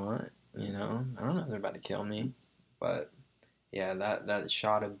guys want. I don't know if they're about to kill me, but yeah, that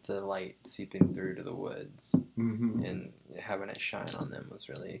shot of the light seeping through to the woods and having it shine on them was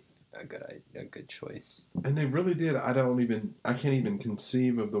really a good choice. And they really did. I can't even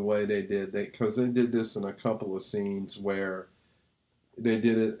conceive of the way they did that, because they did this in a couple of scenes where they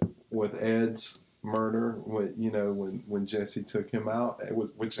did it with Ed's murder. When Jesse took him out,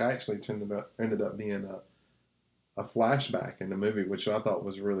 which actually ended up being a flashback in the movie, which I thought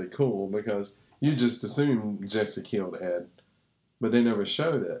was really cool because you just assumed Jesse killed Ed. But they never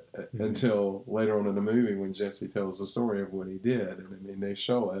showed it until later on in the movie when Jesse tells the story of what he did. And I mean, they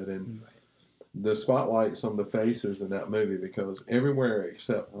show it. And the spotlight's on the faces in that movie because everywhere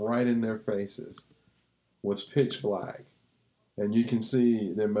except right in their faces was pitch black. And you can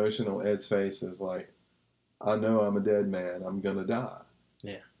see the emotion on Ed's face is like, I know I'm a dead man. I'm going to die.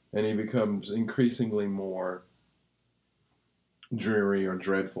 Yeah. and he becomes increasingly more dreary or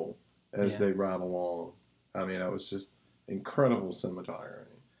dreadful as they ride along. I mean, it was just incredible cinematography.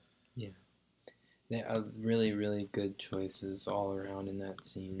 Yeah. They are really, really good choices all around in that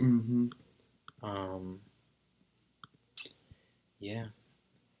scene. Mm-hmm. Yeah.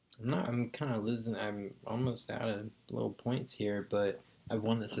 I'm kind of losing. I'm almost out of little points here, but I have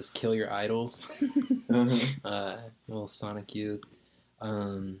one that says "Kill your idols." Little Sonic Youth.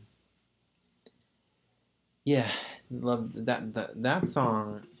 Yeah, love that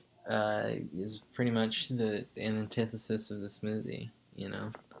song. Is pretty much the antithesis of this movie. You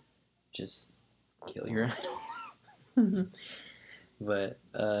know, just kill your idols. But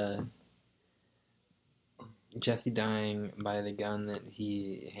Jesse dying by the gun that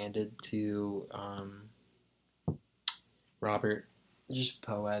he handed to Robert, just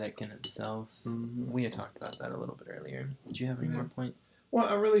poetic in itself. Mm-hmm. We had talked about that a little bit earlier. Did you have any more points? Well,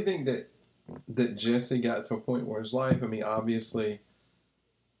 I really think that Jesse got to a point where his life, I mean, obviously,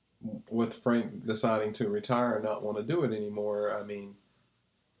 with Frank deciding to retire and not want to do it anymore, I mean,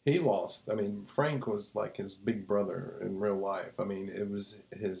 he lost. I mean, Frank was like his big brother in real life. I mean, it was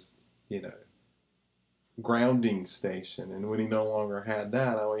his, you know, grounding station. And when he no longer had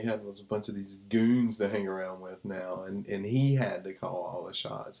that, all he had was a bunch of these goons to hang around with now. And he had to call all the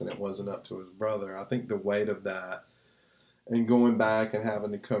shots, and it wasn't up to his brother. I think the weight of that and going back and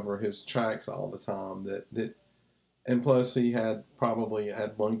having to cover his tracks all the time that and plus he had probably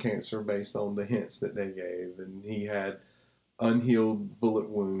had lung cancer based on the hints that they gave, and he had unhealed bullet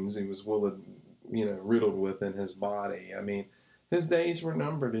wounds he was riddled with in his body. I mean, his days were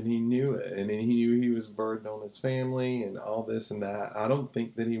numbered, and he knew it, and he knew he was burdened on his family and all this and that. I don't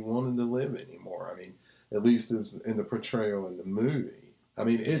think that he wanted to live anymore. I mean, at least as in the portrayal in the movie. I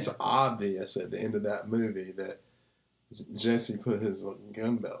mean, it's obvious at the end of that movie that Jesse put his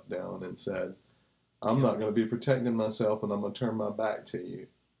gun belt down and said, I'm not going to be protecting myself, and I'm going to turn my back to you.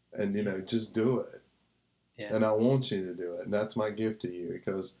 And, just do it. Yeah. And I want you to do it. And that's my gift to you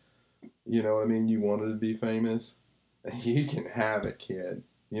because, you know what I mean? You wanted to be famous. You can have it, kid.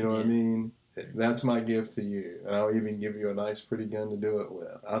 You know what I mean? That's my gift to you. And I'll even give you a nice, pretty gun to do it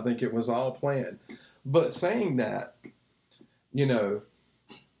with. I think it was all planned. But saying that,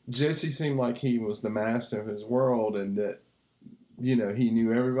 Jesse seemed like he was the master of his world, and that, he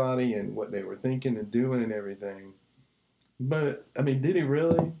knew everybody and what they were thinking and doing and everything. But, I mean, did he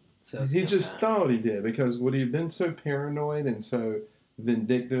really? So he just thought he did, because would he have been so paranoid and so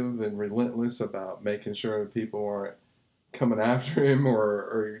vindictive and relentless about making sure people aren't coming after him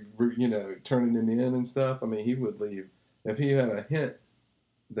or turning him in and stuff? I mean, he would leave. If he had a hint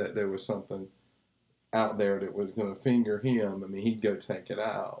that there was something out there that was going to finger him, I mean, he'd go take it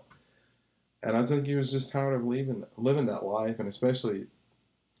out. And I think he was just tired of living that life, and especially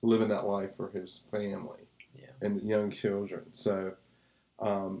living that life for his family and young children. So,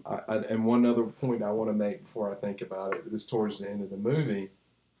 and one other point I want to make before I think about it is towards the end of the movie,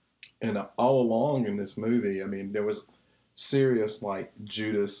 and all along in this movie, I mean, there was serious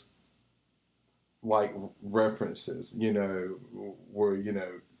Judas references, where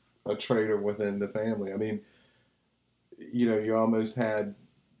a traitor within the family. I mean, you almost had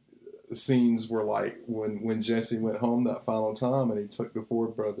scenes where when Jesse went home that final time and he took the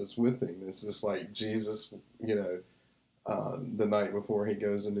Ford brothers with him, it's just like Jesus, the night before he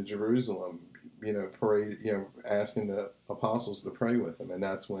goes into Jerusalem, pray, asking the apostles to pray with him, and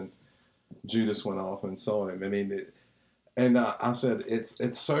that's when Judas went off and saw him. I mean, I said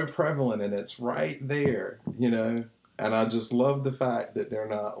it's so prevalent and it's right there, and I just love the fact that they're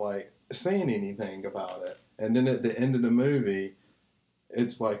not saying anything about it. And then at the end of the movie,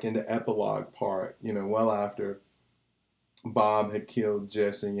 it's in the epilogue part, well after Bob had killed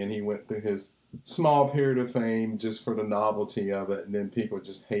Jesse and he went through his small period of fame just for the novelty of it, and then people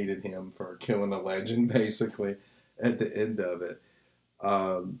just hated him for killing a legend, basically, at the end of it.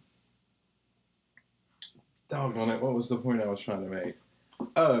 Doggone it, what was the point I was trying to make?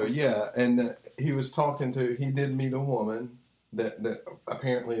 Oh, yeah, and he did meet a woman that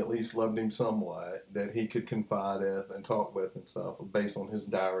apparently at least loved him somewhat, that he could confide in and talk with and stuff, based on his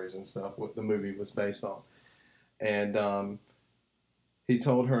diaries and stuff, what the movie was based on. And he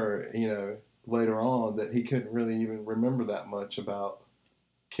told her, later on, that he couldn't really even remember that much about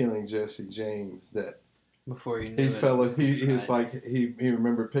killing Jesse James. That before he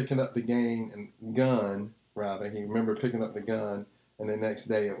remembered picking up the gun. He remembered picking up the gun, and the next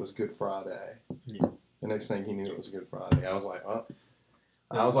day it was Good Friday. Yeah. The next thing he knew, it was Good Friday. I was like, oh.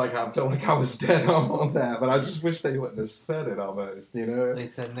 I felt like I was dead on that, but I just wish they wouldn't have said it almost, They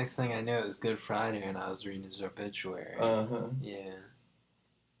said, next thing I knew, it was Good Friday, and I was reading his obituary. Uh-huh. Yeah.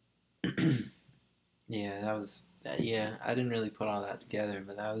 Yeah, that was. Yeah, I didn't really put all that together,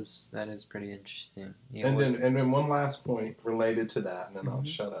 but that is pretty interesting. Yeah, it And then wasn't. and then one last point related to that, and then I'll Hmm.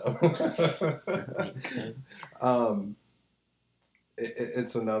 shut up. Okay. um,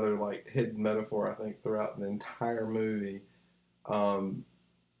 it's another like hidden metaphor I think throughout the entire movie. Um,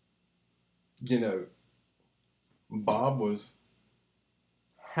 you know, Bob was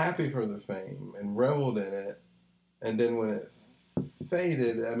happy for the fame and reveled in it, and then when it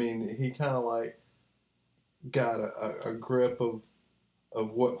faded, I mean, he kind of like got a grip of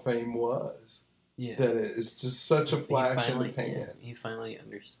what fame was. Yeah. That it's just such a He flash in the finally, yeah, pan. he finally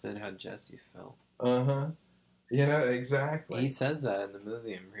understood how Jesse felt. Uh huh. You know exactly. He says that in the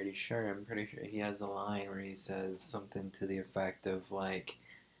movie. I'm pretty sure. I'm pretty sure he has a line where he says something to the effect of like,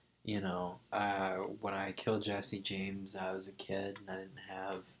 when I killed Jesse James, I was a kid and I didn't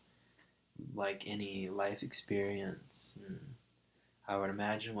have like any life experience. And I would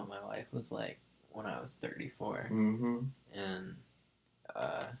imagine what my life was like when I was 34. Mm-hmm. And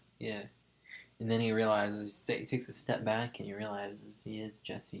uh, yeah, and then he realizes, he takes a step back and he realizes he is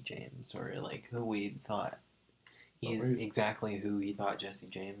Jesse James, or like who we thought. He's exactly who he thought Jesse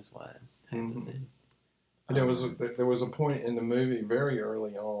James was, type of Mm-hmm. thing. And there was a point in the movie very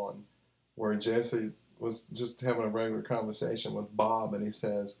early on where Jesse was just having a regular conversation with Bob, and he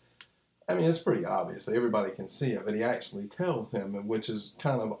says, I mean, it's pretty obvious. Everybody can see it, but he actually tells him, which is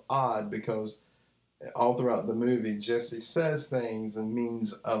kind of odd because all throughout the movie, Jesse says things and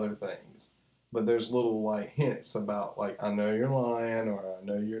means other things. But there's little like hints about like I know you're lying or I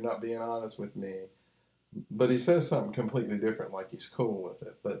know you're not being honest with me. But he says something completely different, like he's cool with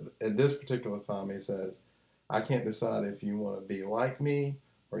it. But at this particular time, he says, I can't decide if you want to be like me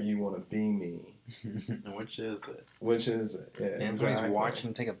or you want to be me. Which is it? Which is it? Yeah, And it's when he's exactly. watching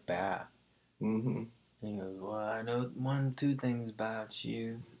him take a bath. Mm-hmm. And he goes, "Well, I know two things about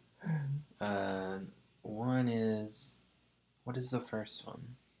you. Uh, one is, what is the first one?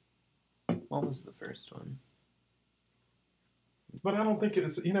 What was the first one? But I don't think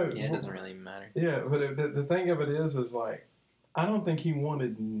it's, Yeah, it doesn't really matter. yeah, but the thing of it is like, I don't think he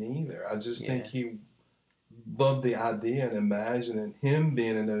wanted neither. I just think Yeah. he loved the idea and imagining him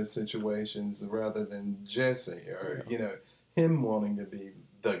being in those situations rather than Jesse or, him wanting to be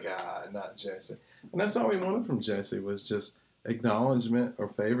the guy, not Jesse. And that's all he wanted from Jesse was just acknowledgement or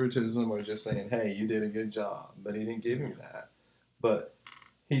favoritism or just saying, hey, you did a good job. But he didn't give him that. But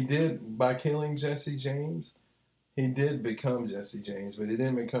he did, by killing Jesse James, he did become Jesse James, but he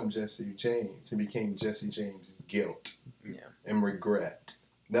didn't become Jesse James. He became Jesse James' guilt Yeah. and regret.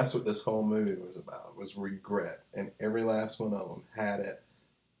 That's what this whole movie was about, was regret. And every last one of them had it,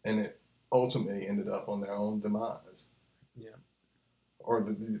 and it ultimately ended up on their own demise. Yeah. Or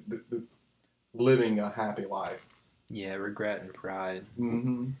the living a happy life. Yeah, regret and pride.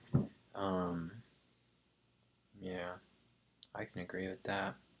 Mm-hmm. Um, yeah, I can agree with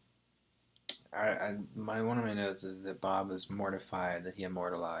that. One of my notes is that Bob was mortified that he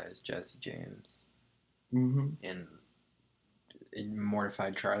immortalized Jesse James, Mm-hmm. and it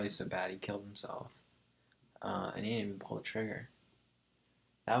mortified Charlie so bad he killed himself, and he didn't even pull the trigger.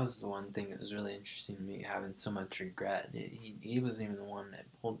 That was the one thing that was really interesting to me, having so much regret. He wasn't even the one that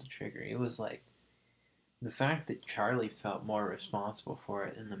pulled the trigger. It was like the fact that Charlie felt more responsible for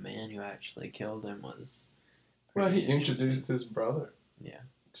it than the man who actually killed him was Well, pretty he interesting. introduced his brother Yeah.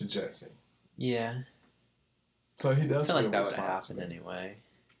 to Jesse. Yeah. So he I does feel feel like that would have happened responsible. anyway.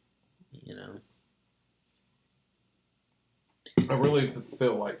 You know? I really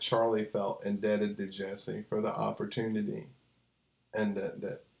feel like Charlie felt indebted to Jesse for the opportunity, and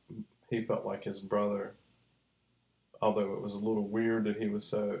that he felt like his brother, although it was a little weird that he was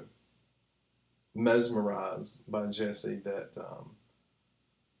so mesmerized by Jesse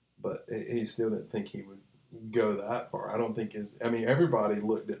but he still didn't think he would go that far. I don't think everybody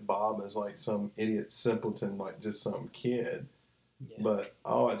looked at Bob as like some idiot simpleton, like just some kid. Yeah. But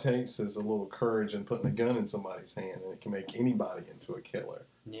all it takes is a little courage and putting a gun in somebody's hand, and it can make anybody into a killer.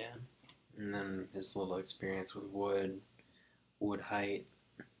 Yeah. And then his little experience with wood height.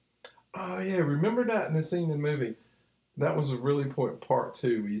 Oh yeah, remember that in the scene in the movie? That was a really important part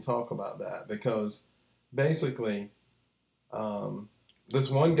too, when you talk about that, because basically, um, this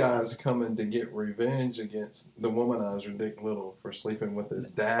one guy's coming to get revenge against the womanizer Dick Little for sleeping with his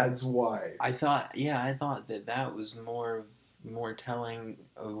dad's wife. I thought that was more telling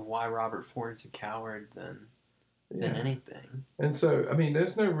of why Robert Ford's a coward than anything. And so,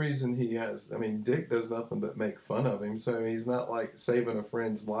 there's no reason he has. Dick does nothing but make fun of him, so he's not like saving a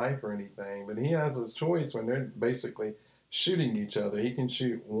friend's life or anything. But he has a choice when they're basically shooting each other. He can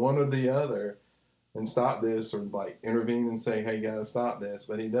shoot one or the other, and stop this, or like intervene and say, hey, you gotta stop this.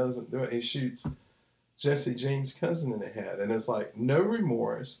 But he doesn't do it. He shoots Jesse James' cousin in the head, and it's like no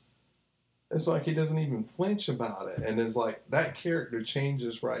remorse. It's like he doesn't even flinch about it, and it's like that character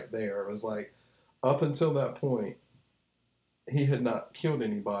changes right there. It was like up until that point, he had not killed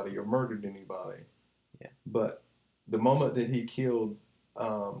anybody or murdered anybody. Yeah. But the moment that he killed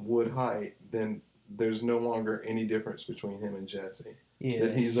Wood Height, then there's no longer any difference between him and Jesse. Yeah.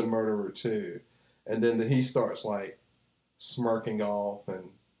 That he's a murderer too, and then he starts like smirking off and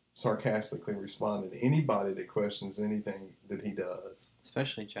sarcastically responding to anybody that questions anything that he does.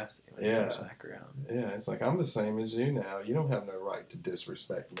 Especially Jesse when he comes back around. Yeah, it's like, I'm the same as you now. You don't have no right to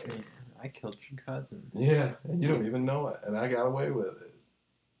disrespect me. Yeah, I killed your cousin. Yeah, and you don't even know it, and I got away with it.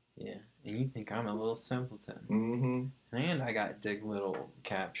 Yeah, and you think I'm a little simpleton. Mm-hmm. And I got Dick Little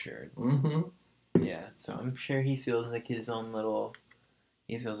captured. Mm-hmm. Yeah, so I'm sure he feels like his own little...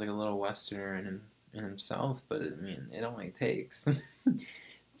 He feels like a little Westerner in himself, but I mean, it only takes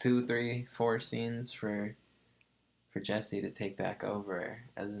 2, 3, 4 scenes for Jesse to take back over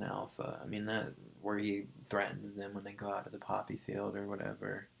as an alpha. I mean, that where he threatens them when they go out to the poppy field or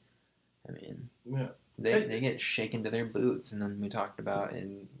whatever. I mean, yeah. They get shaken to their boots, and then we talked about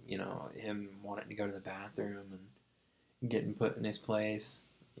him wanting to go to the bathroom and getting put in his place.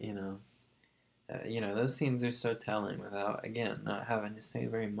 Those scenes are so telling without, again, not having to say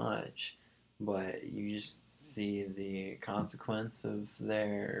very much, but you just see the consequence of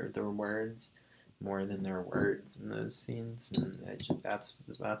their words more than their words in those scenes, and that's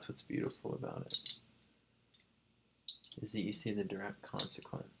what's beautiful about it. Is that you see the direct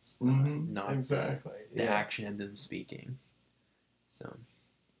consequence, not exactly the action of them speaking. So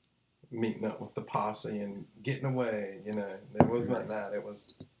meeting up with the posse and getting away, it was not that. It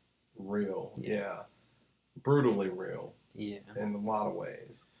was real, brutally real, in a lot of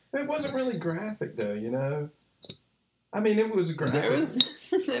ways. It wasn't really graphic though, I mean, it was graphic. There was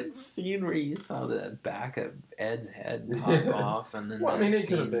that scene where you saw the back of Ed's head pop off, and then it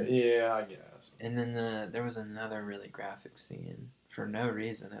could have been, I guess. And then there was another really graphic scene for no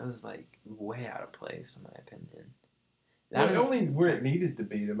reason. It was like way out of place, in my opinion. Only where it needed to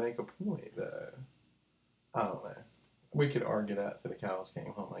be to make a point, though. I don't know. We could argue that till the cows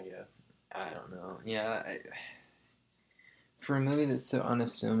came home, I guess. I don't know. Yeah, for a movie that's so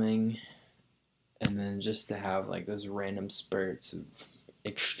unassuming, and then just to have like those random spurts of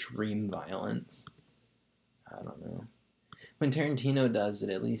extreme violence, I don't know. When Tarantino does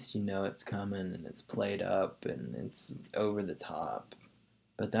it, at least you know it's coming and it's played up and it's over the top.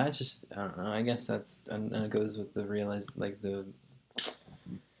 But that just, I don't know. I guess that goes with the realism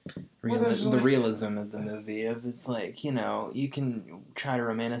of the movie. Of it's like, you can try to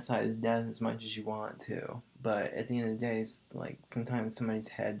romanticize death as much as you want to, but at the end of the day, it's like sometimes somebody's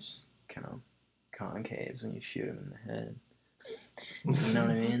head just kind of concaves when you shoot them in the head. You know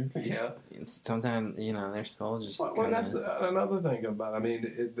what I mean? Yeah. Sometimes, their skull just. Well, that's another thing about it. I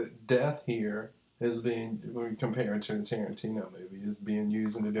mean, the death here is being, compared to a Tarantino movie, is being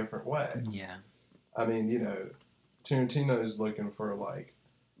used in a different way. Yeah. I mean, Tarantino is looking for like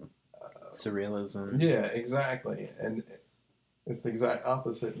surrealism. Yeah, exactly, and it's the exact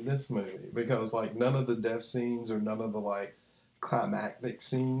opposite in this movie because like none of the death scenes or none of the like climactic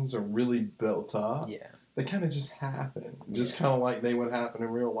scenes are really built up. Yeah. They kind of just happen, just kind of like they would happen in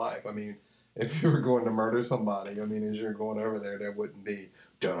real life. I mean, if you were going to murder somebody, I mean, as you're going over there, there wouldn't be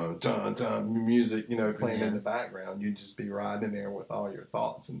dun dun dun music, playing in the background. You'd just be riding there with all your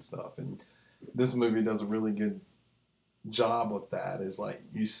thoughts and stuff. And this movie does a really good job with that. Is like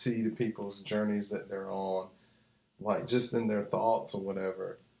you see the people's journeys that they're on, like just in their thoughts or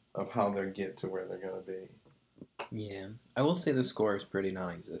whatever, of how they get to where they're going to be. Yeah, I will say the score is pretty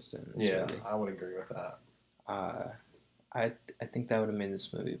non-existent. Yeah, movie. I would agree with that. I think that would have made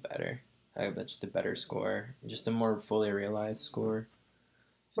this movie better. I have just a better score, just a more fully realized score.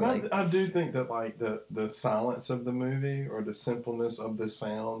 But I do think that like the silence of the movie or the simpleness of the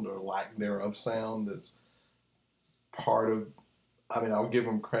sound or lack thereof sound is part of. I mean, I'll give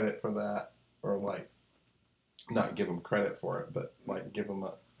them credit for that, or like not give them credit for it, but like give them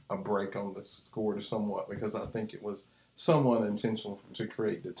a break on the score to somewhat because I think it was somewhat intentional to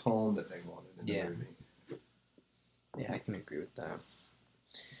create the tone that they wanted in the movie. Yeah, I can agree with that.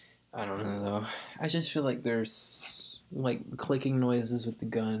 I don't know though. I just feel like there's like clicking noises with the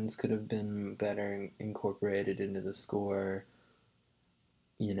guns could have been better incorporated into the score.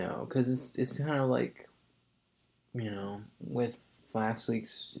 Because it's kind of like, with last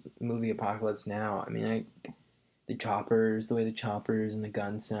week's movie Apocalypse Now. I mean, the way the choppers and the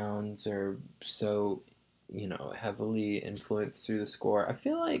gun sounds are so, heavily influenced through the score. I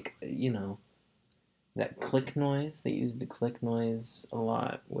feel like, that click noise. They used the click noise a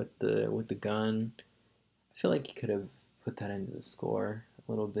lot with the gun. I feel like you could have put that into the score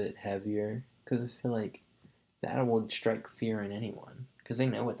a little bit heavier because I feel like that would strike fear in anyone because they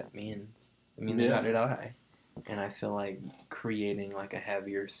know what that means. I mean, they're about to die, and I feel like creating like a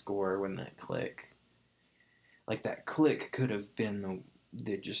heavier score when that click could have been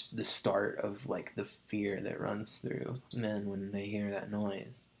just the start of like the fear that runs through men when they hear that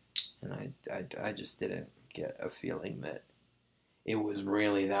noise, and I just didn't get a feeling that it was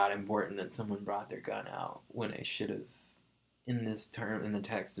really that important that someone brought their gun out when it should have. In the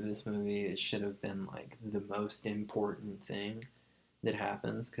text of this movie, it should have been like the most important thing that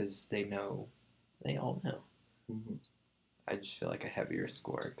happens because they all know. Mm-hmm. I just feel like a heavier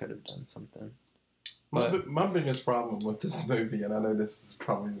score could have done something. My biggest problem with this movie, and I know this is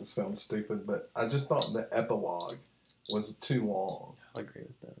probably just sounds stupid, but I just thought the epilogue was too long. I'll agree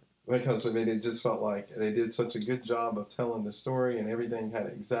with that. Because I mean, it just felt like they did such a good job of telling the story, and everything had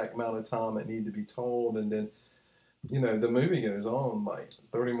an exact amount of time it needed to be told, and then the movie goes on like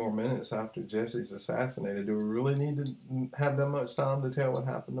 30 more minutes after Jesse's assassinated. Do we really need to have that much time to tell what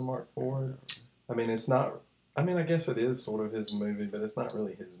happened to Mark Ford? I mean, it's not. I mean, I guess it is sort of his movie, but it's not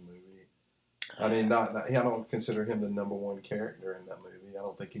really his movie. I mean, I don't consider him the number one character in that movie. I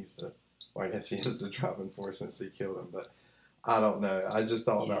don't think he's the. Well, I guess he is the driving force since he killed him, but I don't know. I just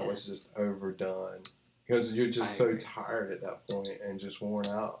thought that was just overdone because you're just so tired at that point and just worn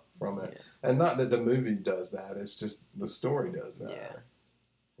out from it. Yeah. And not that the movie does that; it's just the story does that. Yeah.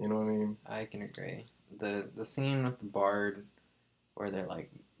 You know what I mean? I can agree. The scene with the bard where they're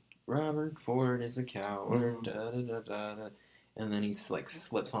like, Robert Ford is a coward, da da da da, and then he's like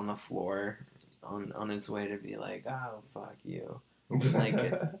slips on the floor on his way to be like, oh fuck you, like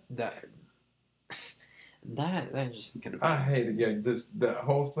that just could have. I hated just that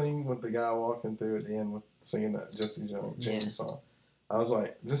whole thing with the guy walking through at the end with singing that Jesse James song. I was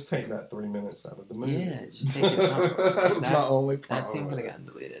like, just take that 3 minutes out of the movie. Yeah, just take it out. That was my only problem. That scene could have gotten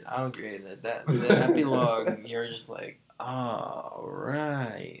deleted. I'll agree that the epilogue, you're just like, all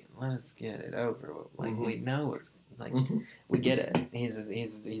right, let's get it over with. Like we know it's like we get it.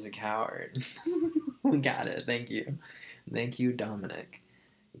 He's a coward. We got it. Thank you, Dominic.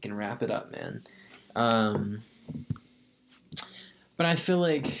 You can wrap it up, man. But I feel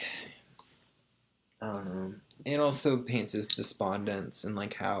like I don't know. It also paints his despondence and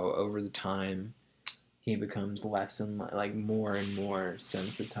like how over the time he becomes less and like more and more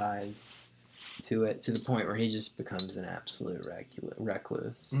sensitized to it to the point where he just becomes an absolute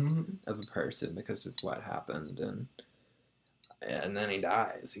recluse of a person because of what happened and then he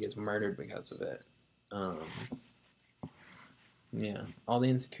dies. He gets murdered because of it. Yeah, all the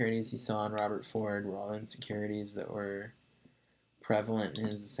insecurities he saw in Robert Ford were all insecurities that were prevalent in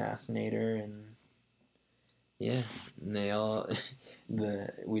his assassinator, and yeah, and they all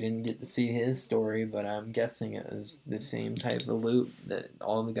we didn't get to see his story, but I'm guessing it was the same type of loop that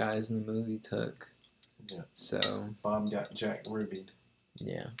all the guys in the movie took. Yeah. So Bob got Jack Rubied.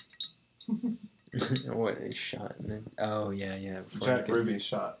 Yeah. What they shot? Oh yeah. Jack Ruby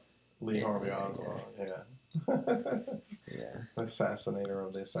shot Lee Harvey Oswald. Yeah. Yeah. Assassinator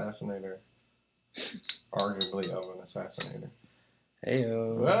of the assassinator. Arguably of an assassinator.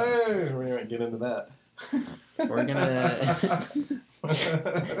 Heyo. Hey, we're gonna get into that. We're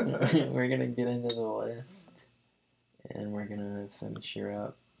gonna get into the list, and we're gonna finish her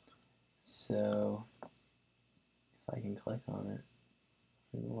up. So, if I can click on it,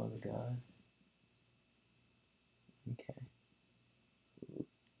 for the love of God. Okay.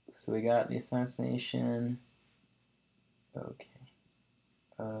 So we got the assassination. Okay.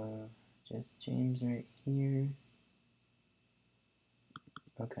 Just James right here.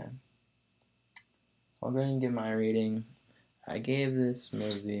 Okay. So I'll go ahead and give my rating. I gave this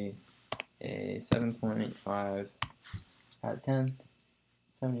movie a 7.5 out of 10.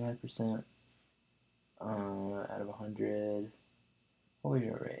 75% out of 100. What was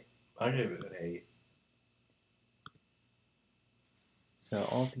your rate? I gave it an 8. So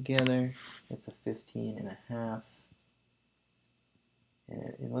altogether, it's a 15.5. And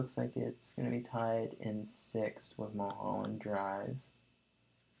it looks like it's going to be tied in 6th with Mulholland Drive.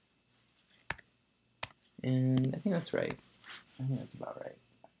 And I think that's right. I think that's about right.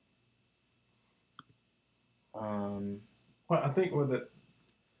 Well, I think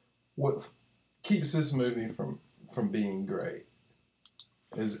what keeps this movie from being great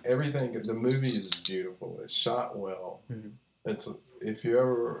is everything. The movie is beautiful. It's shot well. Mm-hmm. If you're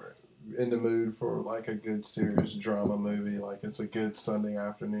ever in the mood for like a good serious drama movie, like it's a good Sunday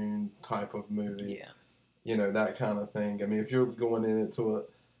afternoon type of movie. Yeah. That kind of thing. I mean, if you're going into it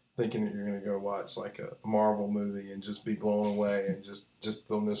thinking that you're going to go watch like a Marvel movie and just be blown away and just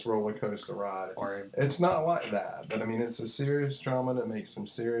on this roller coaster ride. Or it's not like that. But I mean, it's a serious drama that makes some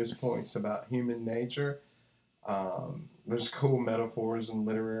serious points about human nature. There's cool metaphors and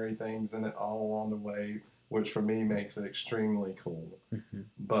literary things in it all along the way, which for me makes it extremely cool. mm-hmm.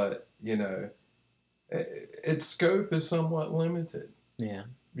 But its scope is somewhat limited. Yeah.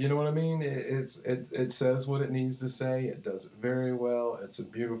 You know what I mean? It says what it needs to say. It does it very well. It's a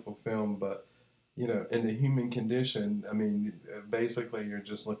beautiful film, but in the human condition, I mean, basically you're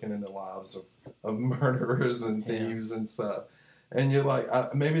just looking in the lives of murderers and thieves and stuff. And you're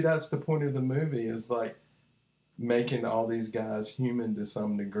like, maybe that's the point of the movie, is like making all these guys human to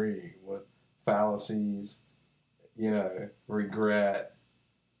some degree with fallacies, regret,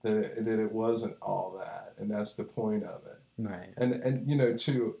 that it wasn't all that. And that's the point of it. Right. And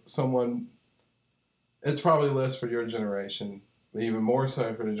to someone, it's probably less for your generation, but even more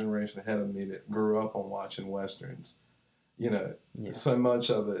so for the generation ahead of me that grew up on watching Westerns. So much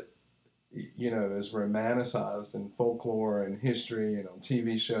of it, is romanticized in folklore and history and on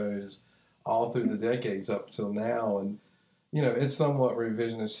TV shows all through the decades up till now. And, it's somewhat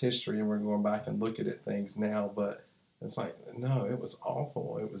revisionist history, and we're going back and look at things now, but it's like, no, it was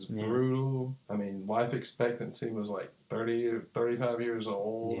awful. It was brutal. I mean, life expectancy was like 30 or 35 years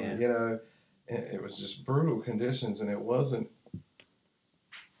old. Yeah. It was just brutal conditions, and it wasn't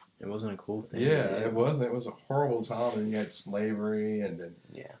a cool thing. Yeah, it wasn't. It was a horrible time, and you had slavery and then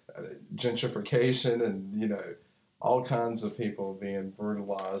gentrification and, all kinds of people being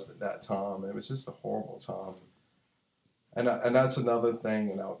brutalized at that time. It was just a horrible time. And that's another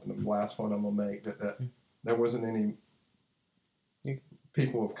thing, and the last point I'm going to make, that there wasn't any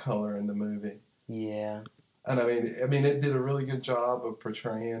people of color in the movie. Yeah. And I mean, it did a really good job of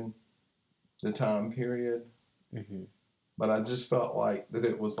portraying the time period. Mm-hmm. But I just felt like that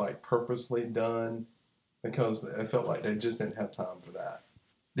it was like purposely done, because I felt like they just didn't have time for that.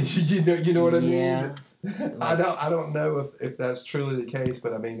 you know what I mean? I don't know if that's truly the case,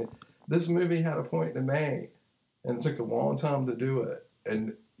 but I mean, this movie had a point to make, and it took a long time to do it.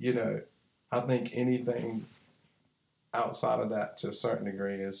 And I think anything outside of that, to a certain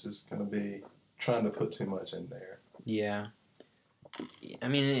degree, is just going to be trying to put too much in there. Yeah. I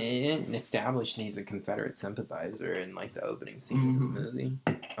mean, it established he's a Confederate sympathizer in like the opening scenes of the movie.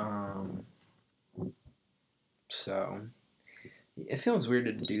 So it feels weird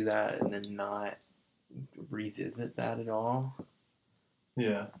to do that and then not revisit that at all.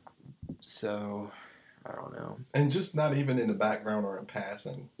 Yeah. So I don't know. And just not even in the background or in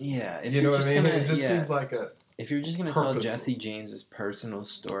passing. Yeah. You know what I mean? It just seems like if you're just gonna tell Jesse James's personal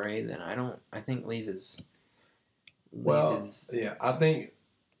story, then I think leave his. Yeah, I think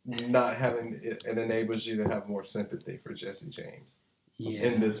not having it enables you to have more sympathy for Jesse James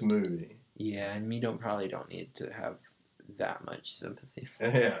in this movie. Yeah, and we probably don't need to have that much sympathy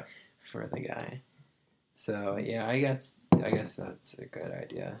for the guy. So yeah, I guess that's a good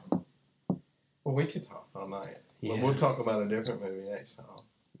idea. Well, we could talk all night. Yeah. But we'll talk about a different movie next time.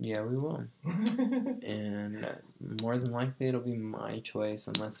 Yeah, we will. And more than likely it'll be my choice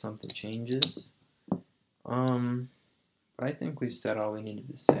unless something changes. But I think we've said all we needed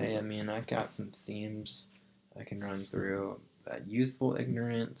to say. I mean, I've got some themes I can run through. Youthful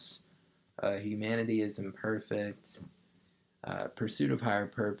ignorance, humanity is imperfect, pursuit of higher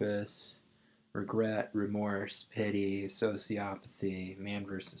purpose, regret, remorse, pity, sociopathy, man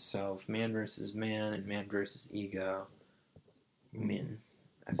versus self, man versus man, and man versus ego. I mean,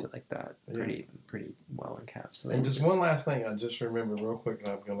 I feel like that pretty well encapsulated. And just one last thing I just remember real quick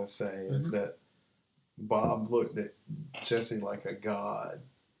that I'm going to say is that Bob looked at Jesse like a god,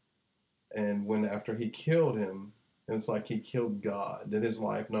 and after he killed him, it's like he killed God, that his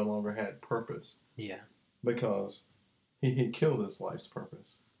life no longer had purpose. Yeah. Because he killed his life's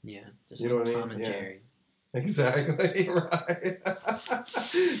purpose. Yeah. Just like Tom and Jerry. Exactly, right.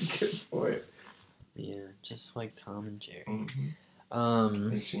 Good point. Yeah, just like Tom and Jerry.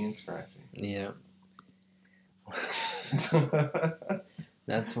 Mm-hmm. Itchy and scratchy. Yeah.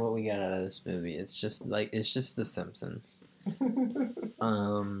 That's what we got out of this movie. It's just The Simpsons.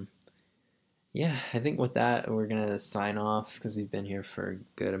 Yeah, I think with that we're gonna sign off because we've been here for a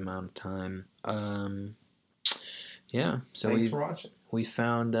good amount of time. Yeah. So thanks for watching. We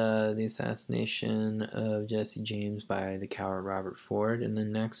found the assassination of Jesse James by the coward Robert Ford, and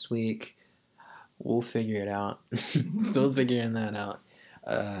then next week we'll figure it out. Still figuring that out.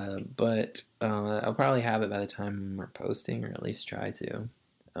 But I'll probably have it by the time we're posting, or at least try to.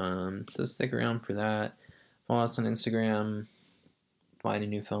 So stick around for that. Follow us on Instagram, Finding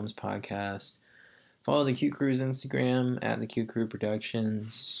New Films Podcast. Follow the Q Crew's Instagram at the Q Crew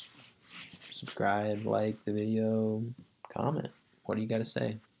Productions. subscribe, like the video, comment. What do you got to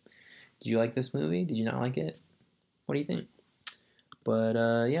say? Did you like this movie? Did you not like it? What do you think? But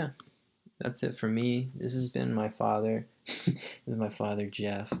yeah, that's it for me. This has been my father. This is my father,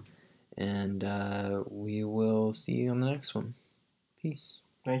 Jeff. And we will see you on the next one. Peace.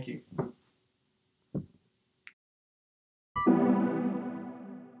 Thank you.